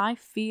did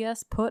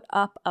Typhoeus put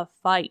up a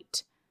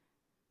fight.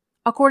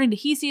 According to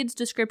Hesiod's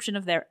description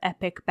of their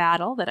epic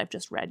battle that I've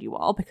just read you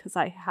all because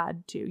I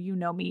had to, you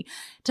know me,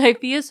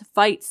 Typhoeus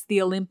fights the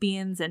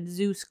Olympians and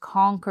Zeus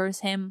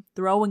conquers him,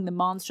 throwing the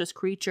monstrous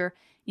creature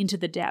into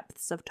the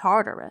depths of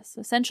Tartarus,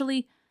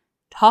 essentially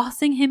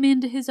tossing him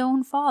into his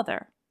own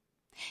father.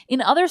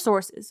 In other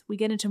sources, we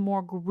get into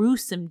more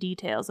gruesome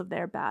details of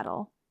their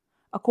battle.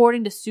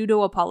 According to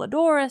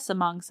Pseudo-Apollodorus,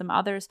 among some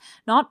others,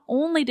 not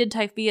only did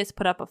Typhoeus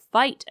put up a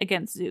fight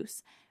against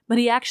Zeus, but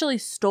he actually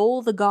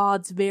stole the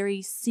god's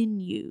very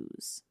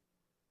sinews.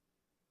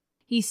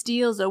 He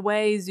steals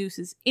away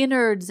Zeus's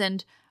innards,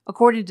 and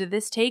according to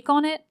this take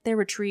on it, they're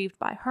retrieved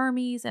by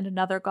Hermes and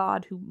another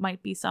god who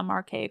might be some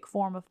archaic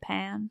form of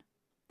Pan.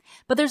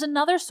 But there's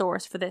another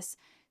source for this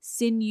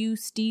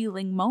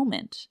sinew-stealing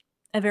moment.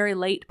 A very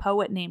late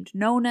poet named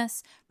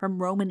Nonnus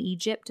from Roman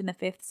Egypt in the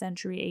 5th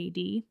century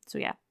AD. So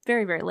yeah,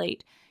 very, very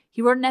late.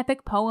 He wrote an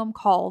epic poem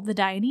called the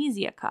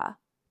Dionysiaca.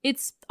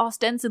 It's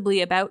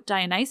ostensibly about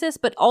Dionysus,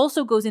 but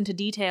also goes into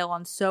detail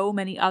on so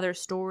many other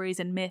stories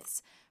and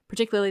myths,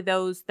 particularly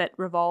those that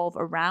revolve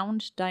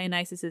around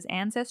Dionysus's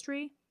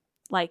ancestry,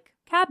 like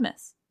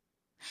Cadmus.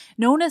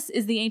 Nonnus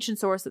is the ancient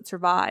source that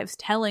survives,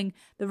 telling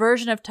the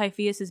version of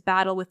Typhoeus'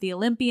 battle with the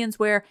Olympians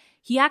where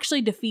he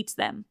actually defeats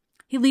them.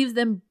 He leaves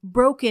them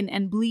broken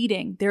and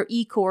bleeding, their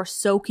ichor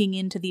soaking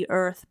into the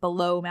earth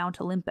below Mount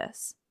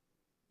Olympus.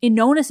 In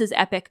Nonnus'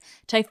 epic,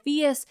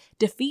 Typhoeus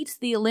defeats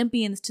the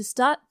Olympians to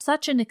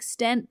such an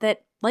extent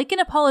that, like in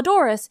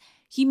Apollodorus,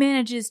 he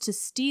manages to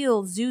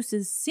steal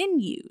Zeus's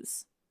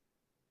sinews.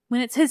 When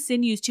it says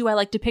sinews too, I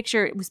like to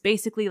picture it was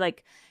basically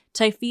like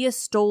Typhoeus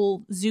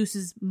stole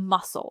Zeus's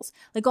muscles,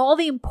 like all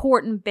the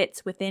important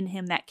bits within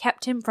him that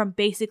kept him from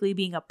basically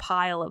being a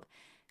pile of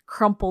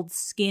crumpled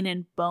skin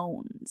and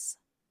bones.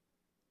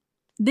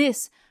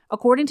 This,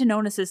 according to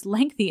Nonnus'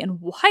 lengthy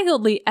and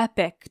wildly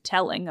epic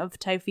telling of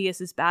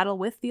Typhoeus' battle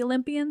with the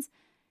Olympians,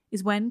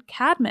 is when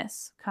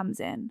Cadmus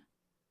comes in.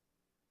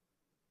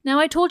 Now,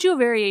 I told you a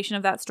variation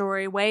of that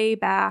story way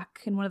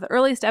back in one of the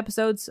earliest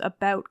episodes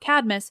about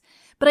Cadmus,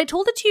 but I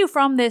told it to you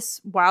from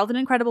this wild and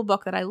incredible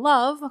book that I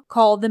love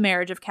called The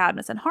Marriage of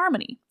Cadmus and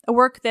Harmony, a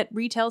work that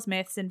retells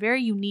myths in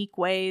very unique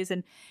ways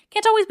and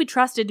can't always be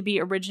trusted to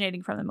be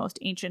originating from the most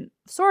ancient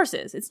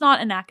sources. It's not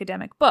an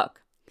academic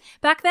book.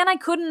 Back then, I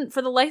couldn't,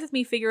 for the life of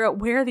me, figure out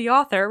where the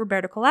author,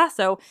 Roberto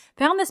Colasso,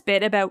 found this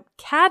bit about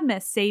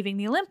Cadmus saving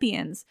the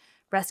Olympians,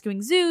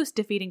 rescuing Zeus,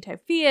 defeating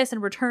Typhoeus,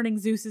 and returning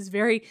Zeus's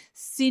very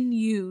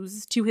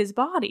sinews to his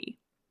body.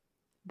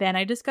 Then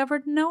I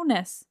discovered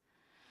Nonnus.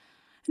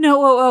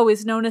 No,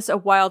 is Nonnus a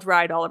wild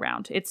ride all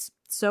around. It's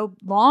so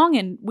long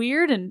and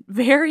weird and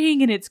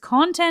varying in its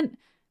content.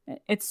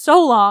 It's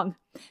so long.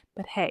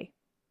 But hey,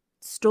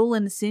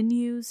 stolen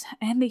sinews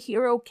and the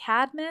hero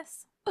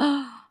Cadmus?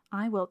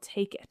 I will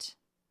take it.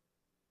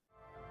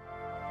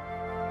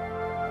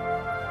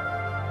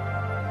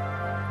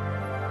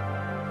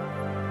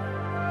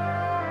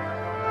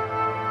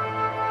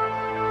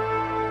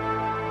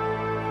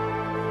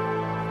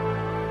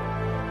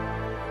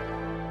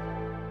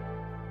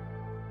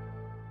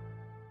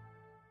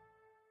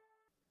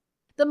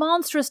 The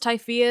monstrous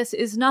Typhoeus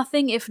is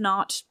nothing if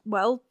not,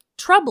 well,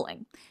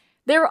 troubling.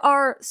 There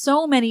are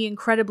so many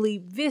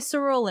incredibly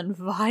visceral and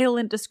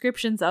violent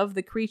descriptions of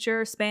the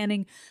creature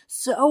spanning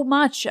so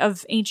much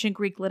of ancient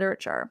Greek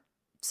literature.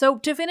 So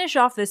to finish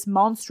off this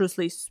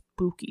monstrously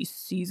spooky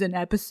season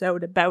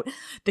episode about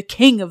the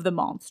king of the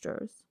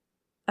monsters,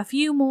 a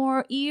few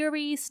more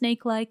eerie,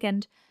 snake-like,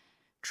 and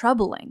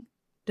troubling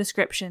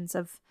descriptions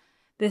of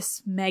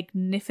this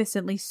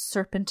magnificently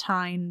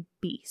serpentine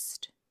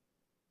beast.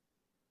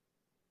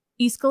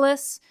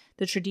 Aeschylus,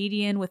 the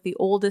tragedian with the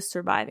oldest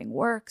surviving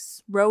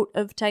works, wrote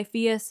of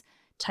Typhoeus,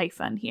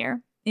 Typhon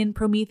here, in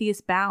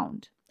Prometheus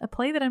Bound, a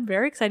play that I'm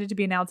very excited to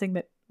be announcing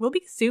that will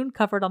be soon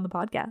covered on the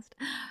podcast.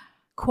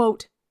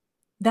 Quote,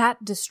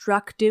 "That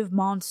destructive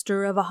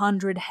monster of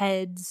 100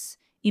 heads,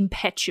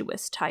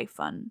 impetuous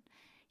Typhon.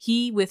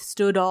 He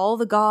withstood all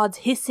the gods'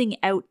 hissing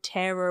out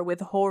terror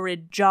with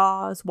horrid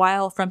jaws,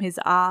 while from his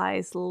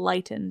eyes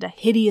lightened a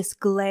hideous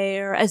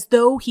glare, as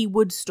though he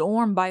would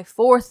storm by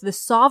force the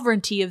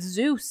sovereignty of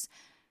Zeus.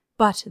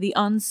 But the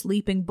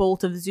unsleeping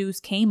bolt of Zeus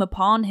came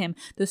upon him,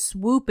 the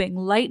swooping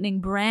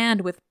lightning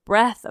brand with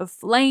breath of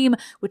flame,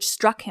 which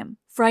struck him,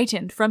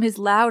 frightened, from his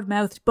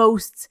loud-mouthed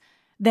boasts.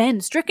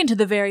 Then, stricken to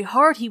the very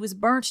heart, he was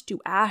burnt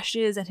to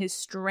ashes, and his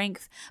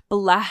strength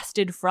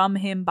blasted from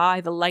him by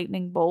the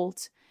lightning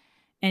bolt.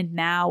 And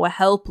now, a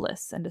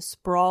helpless and a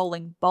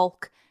sprawling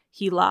bulk,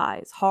 he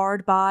lies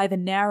hard by the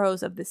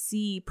narrows of the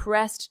sea,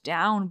 pressed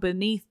down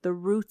beneath the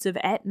roots of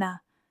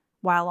Etna,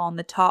 while on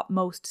the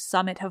topmost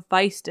summit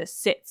Hephaestus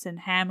sits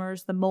and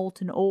hammers the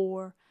molten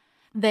ore.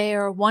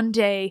 There, one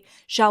day,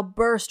 shall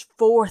burst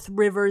forth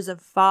rivers of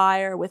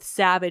fire with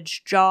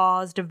savage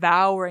jaws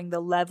devouring the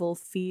level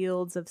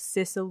fields of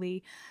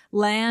Sicily,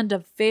 land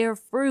of fair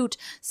fruit.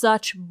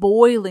 Such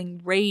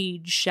boiling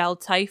rage shall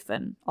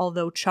Typhon,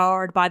 although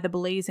charred by the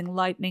blazing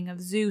lightning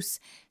of Zeus,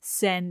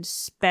 send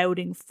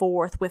spouting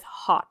forth with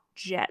hot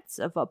jets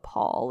of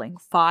appalling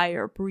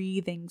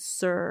fire-breathing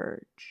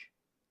surge."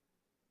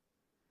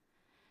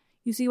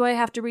 You see why I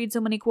have to read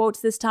so many quotes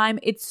this time?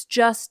 It's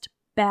just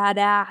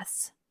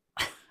badass.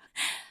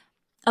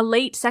 A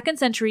late 2nd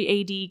century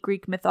AD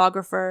Greek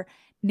mythographer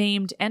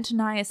named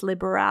Antonius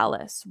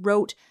Liberalis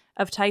wrote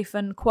of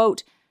Typhon,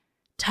 quote,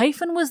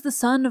 Typhon was the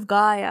son of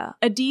Gaia,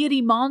 a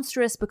deity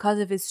monstrous because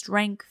of his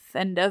strength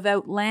and of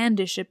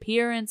outlandish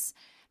appearance.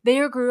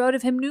 There grew out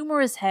of him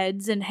numerous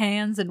heads and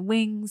hands and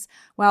wings,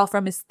 while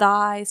from his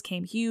thighs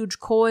came huge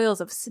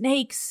coils of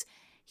snakes.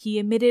 He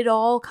emitted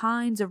all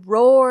kinds of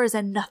roars,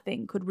 and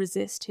nothing could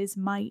resist his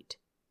might.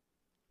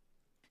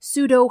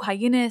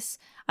 Pseudo-Hyenis,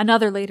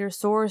 another later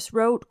source,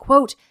 wrote,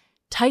 quote,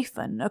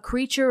 Typhon, a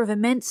creature of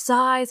immense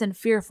size and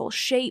fearful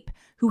shape,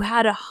 who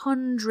had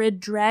 100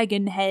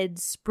 dragon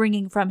heads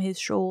springing from his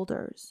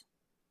shoulders.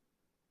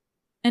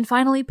 And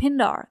finally,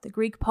 Pindar, the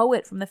Greek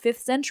poet from the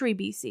 5th century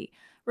BC,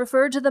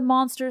 referred to the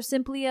monster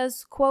simply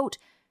as, quote,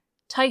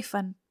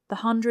 Typhon, the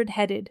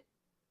 100-headed.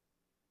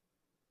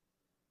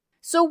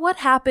 So what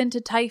happened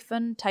to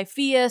Typhon,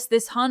 Typhoeus,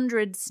 this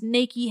 100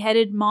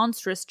 snaky-headed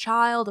monstrous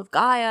child of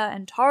Gaia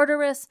and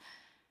Tartarus?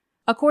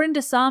 According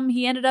to some,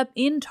 he ended up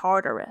in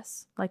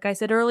Tartarus, like I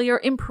said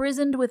earlier,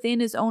 imprisoned within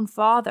his own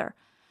father.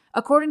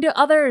 According to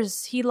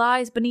others, he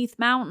lies beneath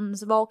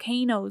mountains,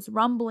 volcanoes,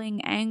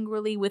 rumbling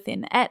angrily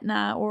within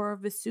Etna or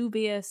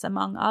Vesuvius,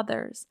 among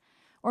others.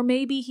 Or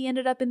maybe he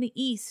ended up in the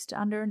east,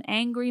 under an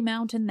angry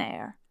mountain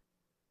there.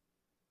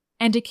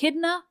 And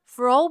Echidna,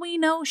 for all we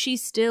know,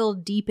 she's still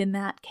deep in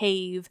that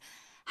cave,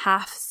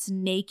 half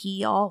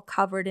snaky, all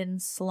covered in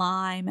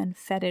slime and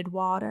fetid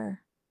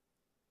water.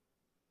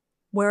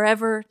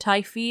 Wherever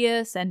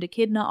Typhoeus and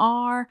Echidna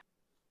are,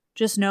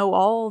 just know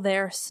all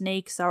their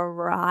snakes are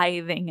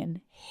writhing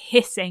and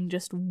hissing,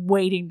 just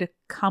waiting to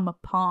come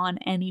upon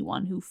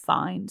anyone who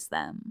finds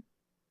them.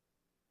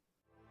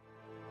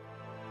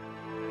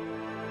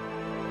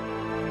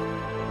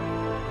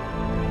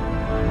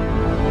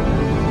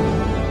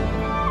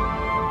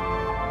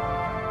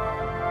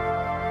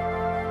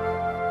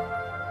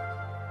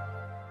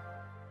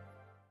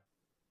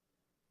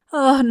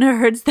 Oh,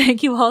 nerds,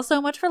 thank you all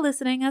so much for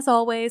listening, as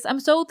always.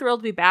 I'm so thrilled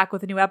to be back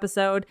with a new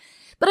episode,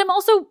 but I'm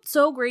also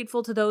so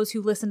grateful to those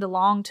who listened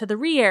along to the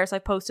re-airs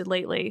I've posted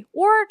lately,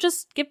 or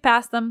just skip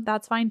past them,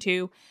 that's fine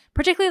too.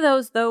 Particularly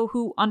those, though,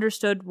 who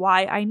understood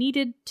why I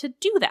needed to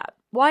do that,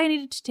 why I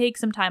needed to take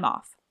some time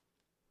off.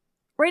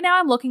 Right now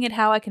I'm looking at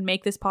how I can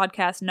make this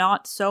podcast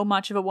not so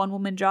much of a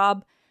one-woman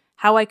job,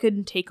 how I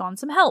could take on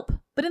some help,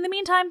 but in the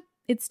meantime,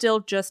 it's still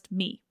just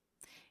me.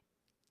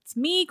 It's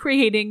me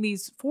creating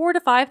these 4,000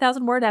 to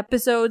 5,000 word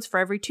episodes for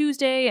every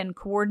Tuesday and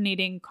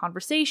coordinating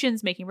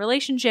conversations, making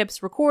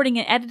relationships, recording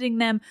and editing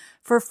them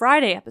for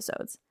Friday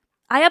episodes.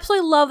 I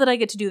absolutely love that I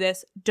get to do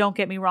this. Don't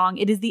get me wrong.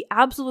 It is the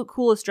absolute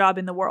coolest job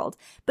in the world,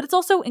 but it's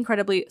also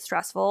incredibly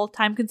stressful,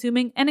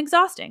 time-consuming, and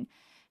exhausting.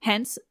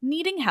 Hence,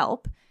 needing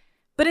help.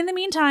 But in the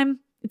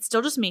meantime, it's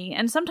still just me,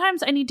 and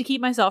sometimes I need to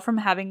keep myself from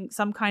having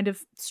some kind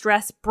of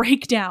stress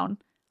breakdown.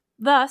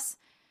 Thus,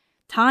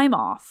 time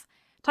off.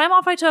 Time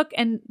off I took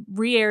and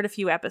re-aired a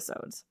few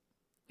episodes.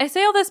 I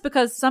say all this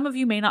because some of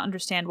you may not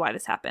understand why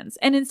this happens,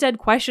 and instead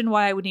question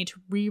why I would need to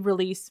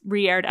re-release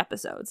re-aired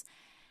episodes.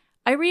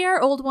 I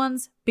re-air old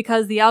ones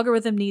because the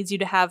algorithm needs you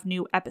to have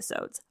new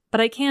episodes, but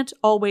I can't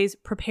always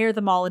prepare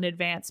them all in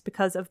advance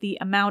because of the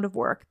amount of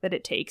work that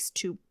it takes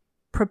to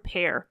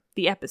prepare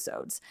the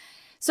episodes.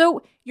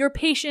 So your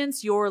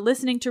patience, your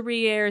listening to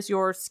re-airs,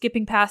 your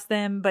skipping past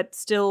them, but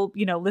still,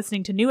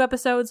 listening to new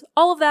episodes,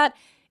 all of that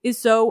is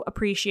so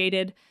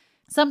appreciated.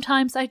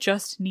 Sometimes I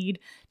just need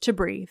to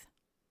breathe.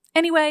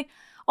 Anyway,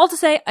 all to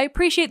say, I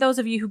appreciate those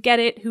of you who get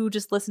it, who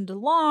just listened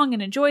along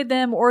and enjoyed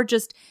them, or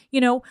just,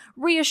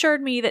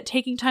 reassured me that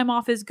taking time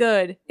off is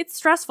good. It's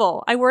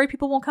stressful. I worry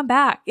people won't come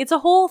back. It's a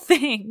whole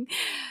thing.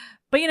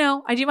 But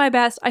I do my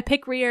best. I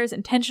pick re-airs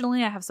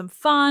intentionally. I have some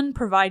fun,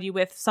 provide you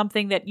with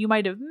something that you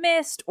might have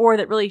missed or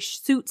that really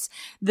suits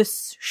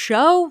this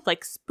show,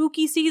 like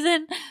spooky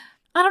season.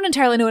 I don't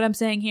entirely know what I'm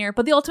saying here,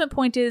 but the ultimate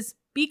point is,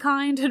 be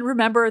kind and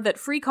remember that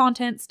free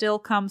content still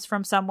comes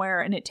from somewhere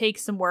and it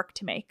takes some work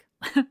to make.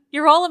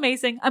 You're all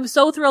amazing. I'm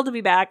so thrilled to be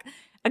back.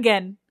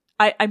 Again,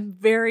 I'm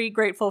very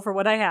grateful for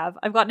what I have.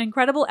 I've got an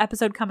incredible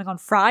episode coming on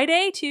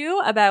Friday,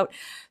 too, about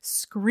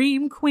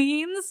Scream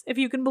Queens, if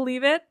you can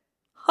believe it.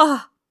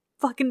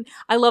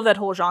 I love that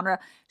whole genre.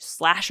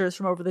 Slashers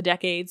from over the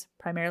decades,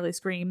 primarily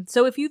Scream.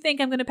 So if you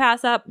think I'm going to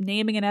pass up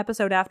naming an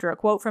episode after a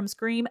quote from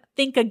Scream,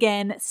 think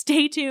again.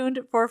 Stay tuned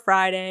for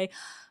Friday.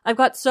 I've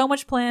got so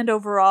much planned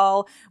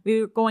overall.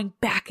 We're going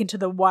back into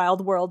the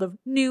wild world of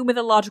new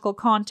mythological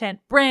content,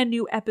 brand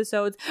new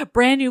episodes,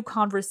 brand new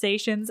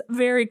conversations,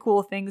 very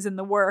cool things in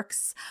the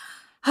works.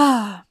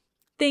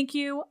 Thank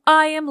you.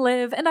 I am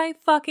Liv, and I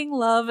fucking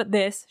love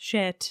this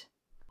shit.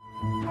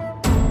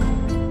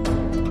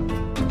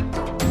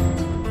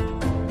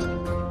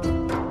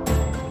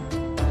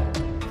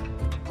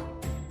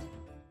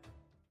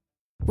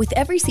 With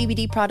every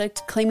CBD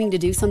product claiming to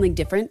do something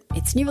different,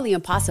 it's nearly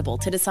impossible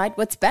to decide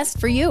what's best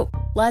for you.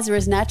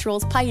 Lazarus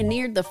Naturals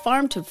pioneered the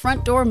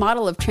farm-to-front-door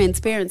model of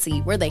transparency,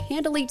 where they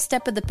handle each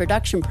step of the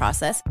production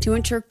process to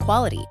ensure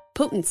quality,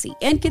 potency,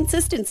 and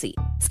consistency.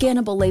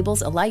 Scannable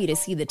labels allow you to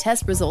see the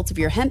test results of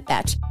your hemp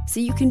batch, so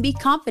you can be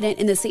confident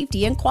in the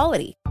safety and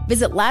quality.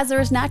 Visit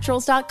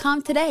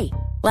LazarusNaturals.com today.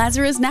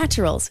 Lazarus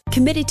Naturals,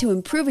 committed to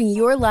improving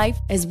your life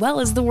as well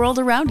as the world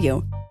around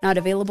you. Not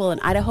available in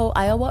Idaho,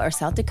 Iowa, or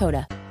South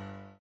Dakota.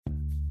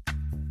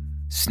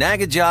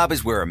 Snag a Job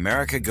is where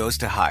America goes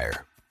to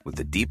hire, with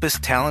the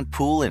deepest talent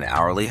pool in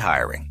hourly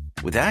hiring.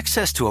 With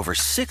access to over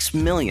 6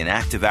 million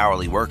active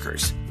hourly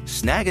workers,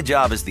 Snag a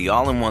Job is the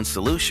all-in-one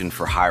solution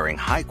for hiring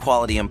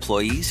high-quality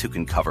employees who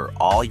can cover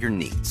all your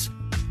needs.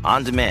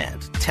 On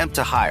demand, temp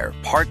to hire,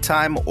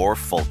 part-time or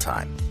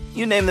full-time.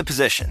 You name the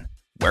position.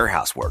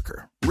 Warehouse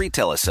worker,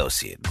 retail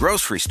associate,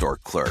 grocery store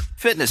clerk,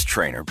 fitness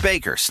trainer,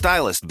 baker,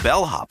 stylist,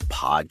 bellhop,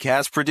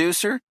 podcast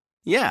producer.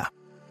 Yeah,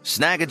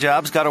 Snag a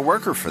Job's got a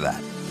worker for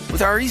that.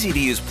 With our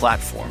easy-to-use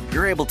platform,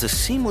 you're able to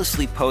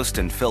seamlessly post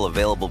and fill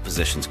available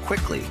positions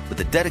quickly with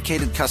a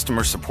dedicated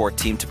customer support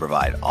team to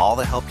provide all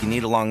the help you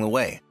need along the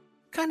way.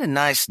 Kind of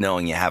nice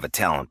knowing you have a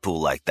talent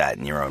pool like that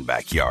in your own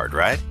backyard,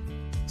 right?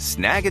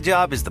 Snag a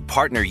Job is the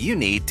partner you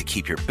need to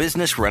keep your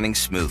business running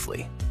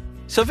smoothly.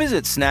 So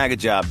visit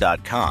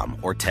snagajob.com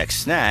or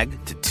text SNAG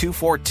to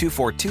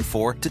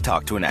 242424 to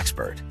talk to an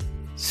expert.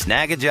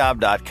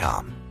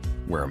 Snagajob.com,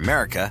 where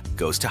America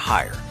goes to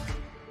hire.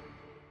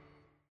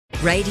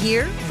 Right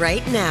here,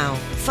 right now.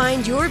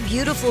 Find your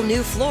beautiful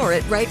new floor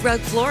at Right Rug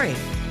Flooring.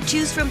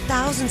 Choose from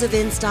thousands of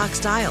in-stock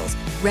styles,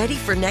 ready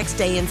for next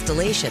day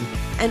installation,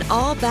 and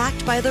all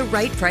backed by the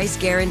right price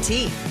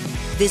guarantee.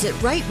 Visit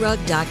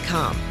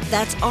rightrug.com.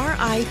 That's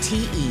RITERUG.com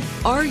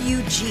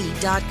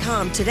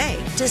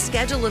today to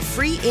schedule a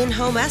free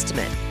in-home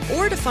estimate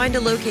or to find a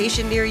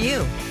location near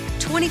you.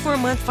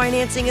 24-month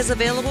financing is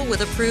available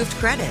with approved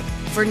credit.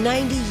 For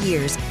 90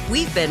 years,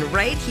 we've been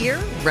right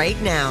here,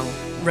 right now.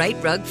 Right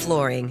Rug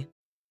Flooring.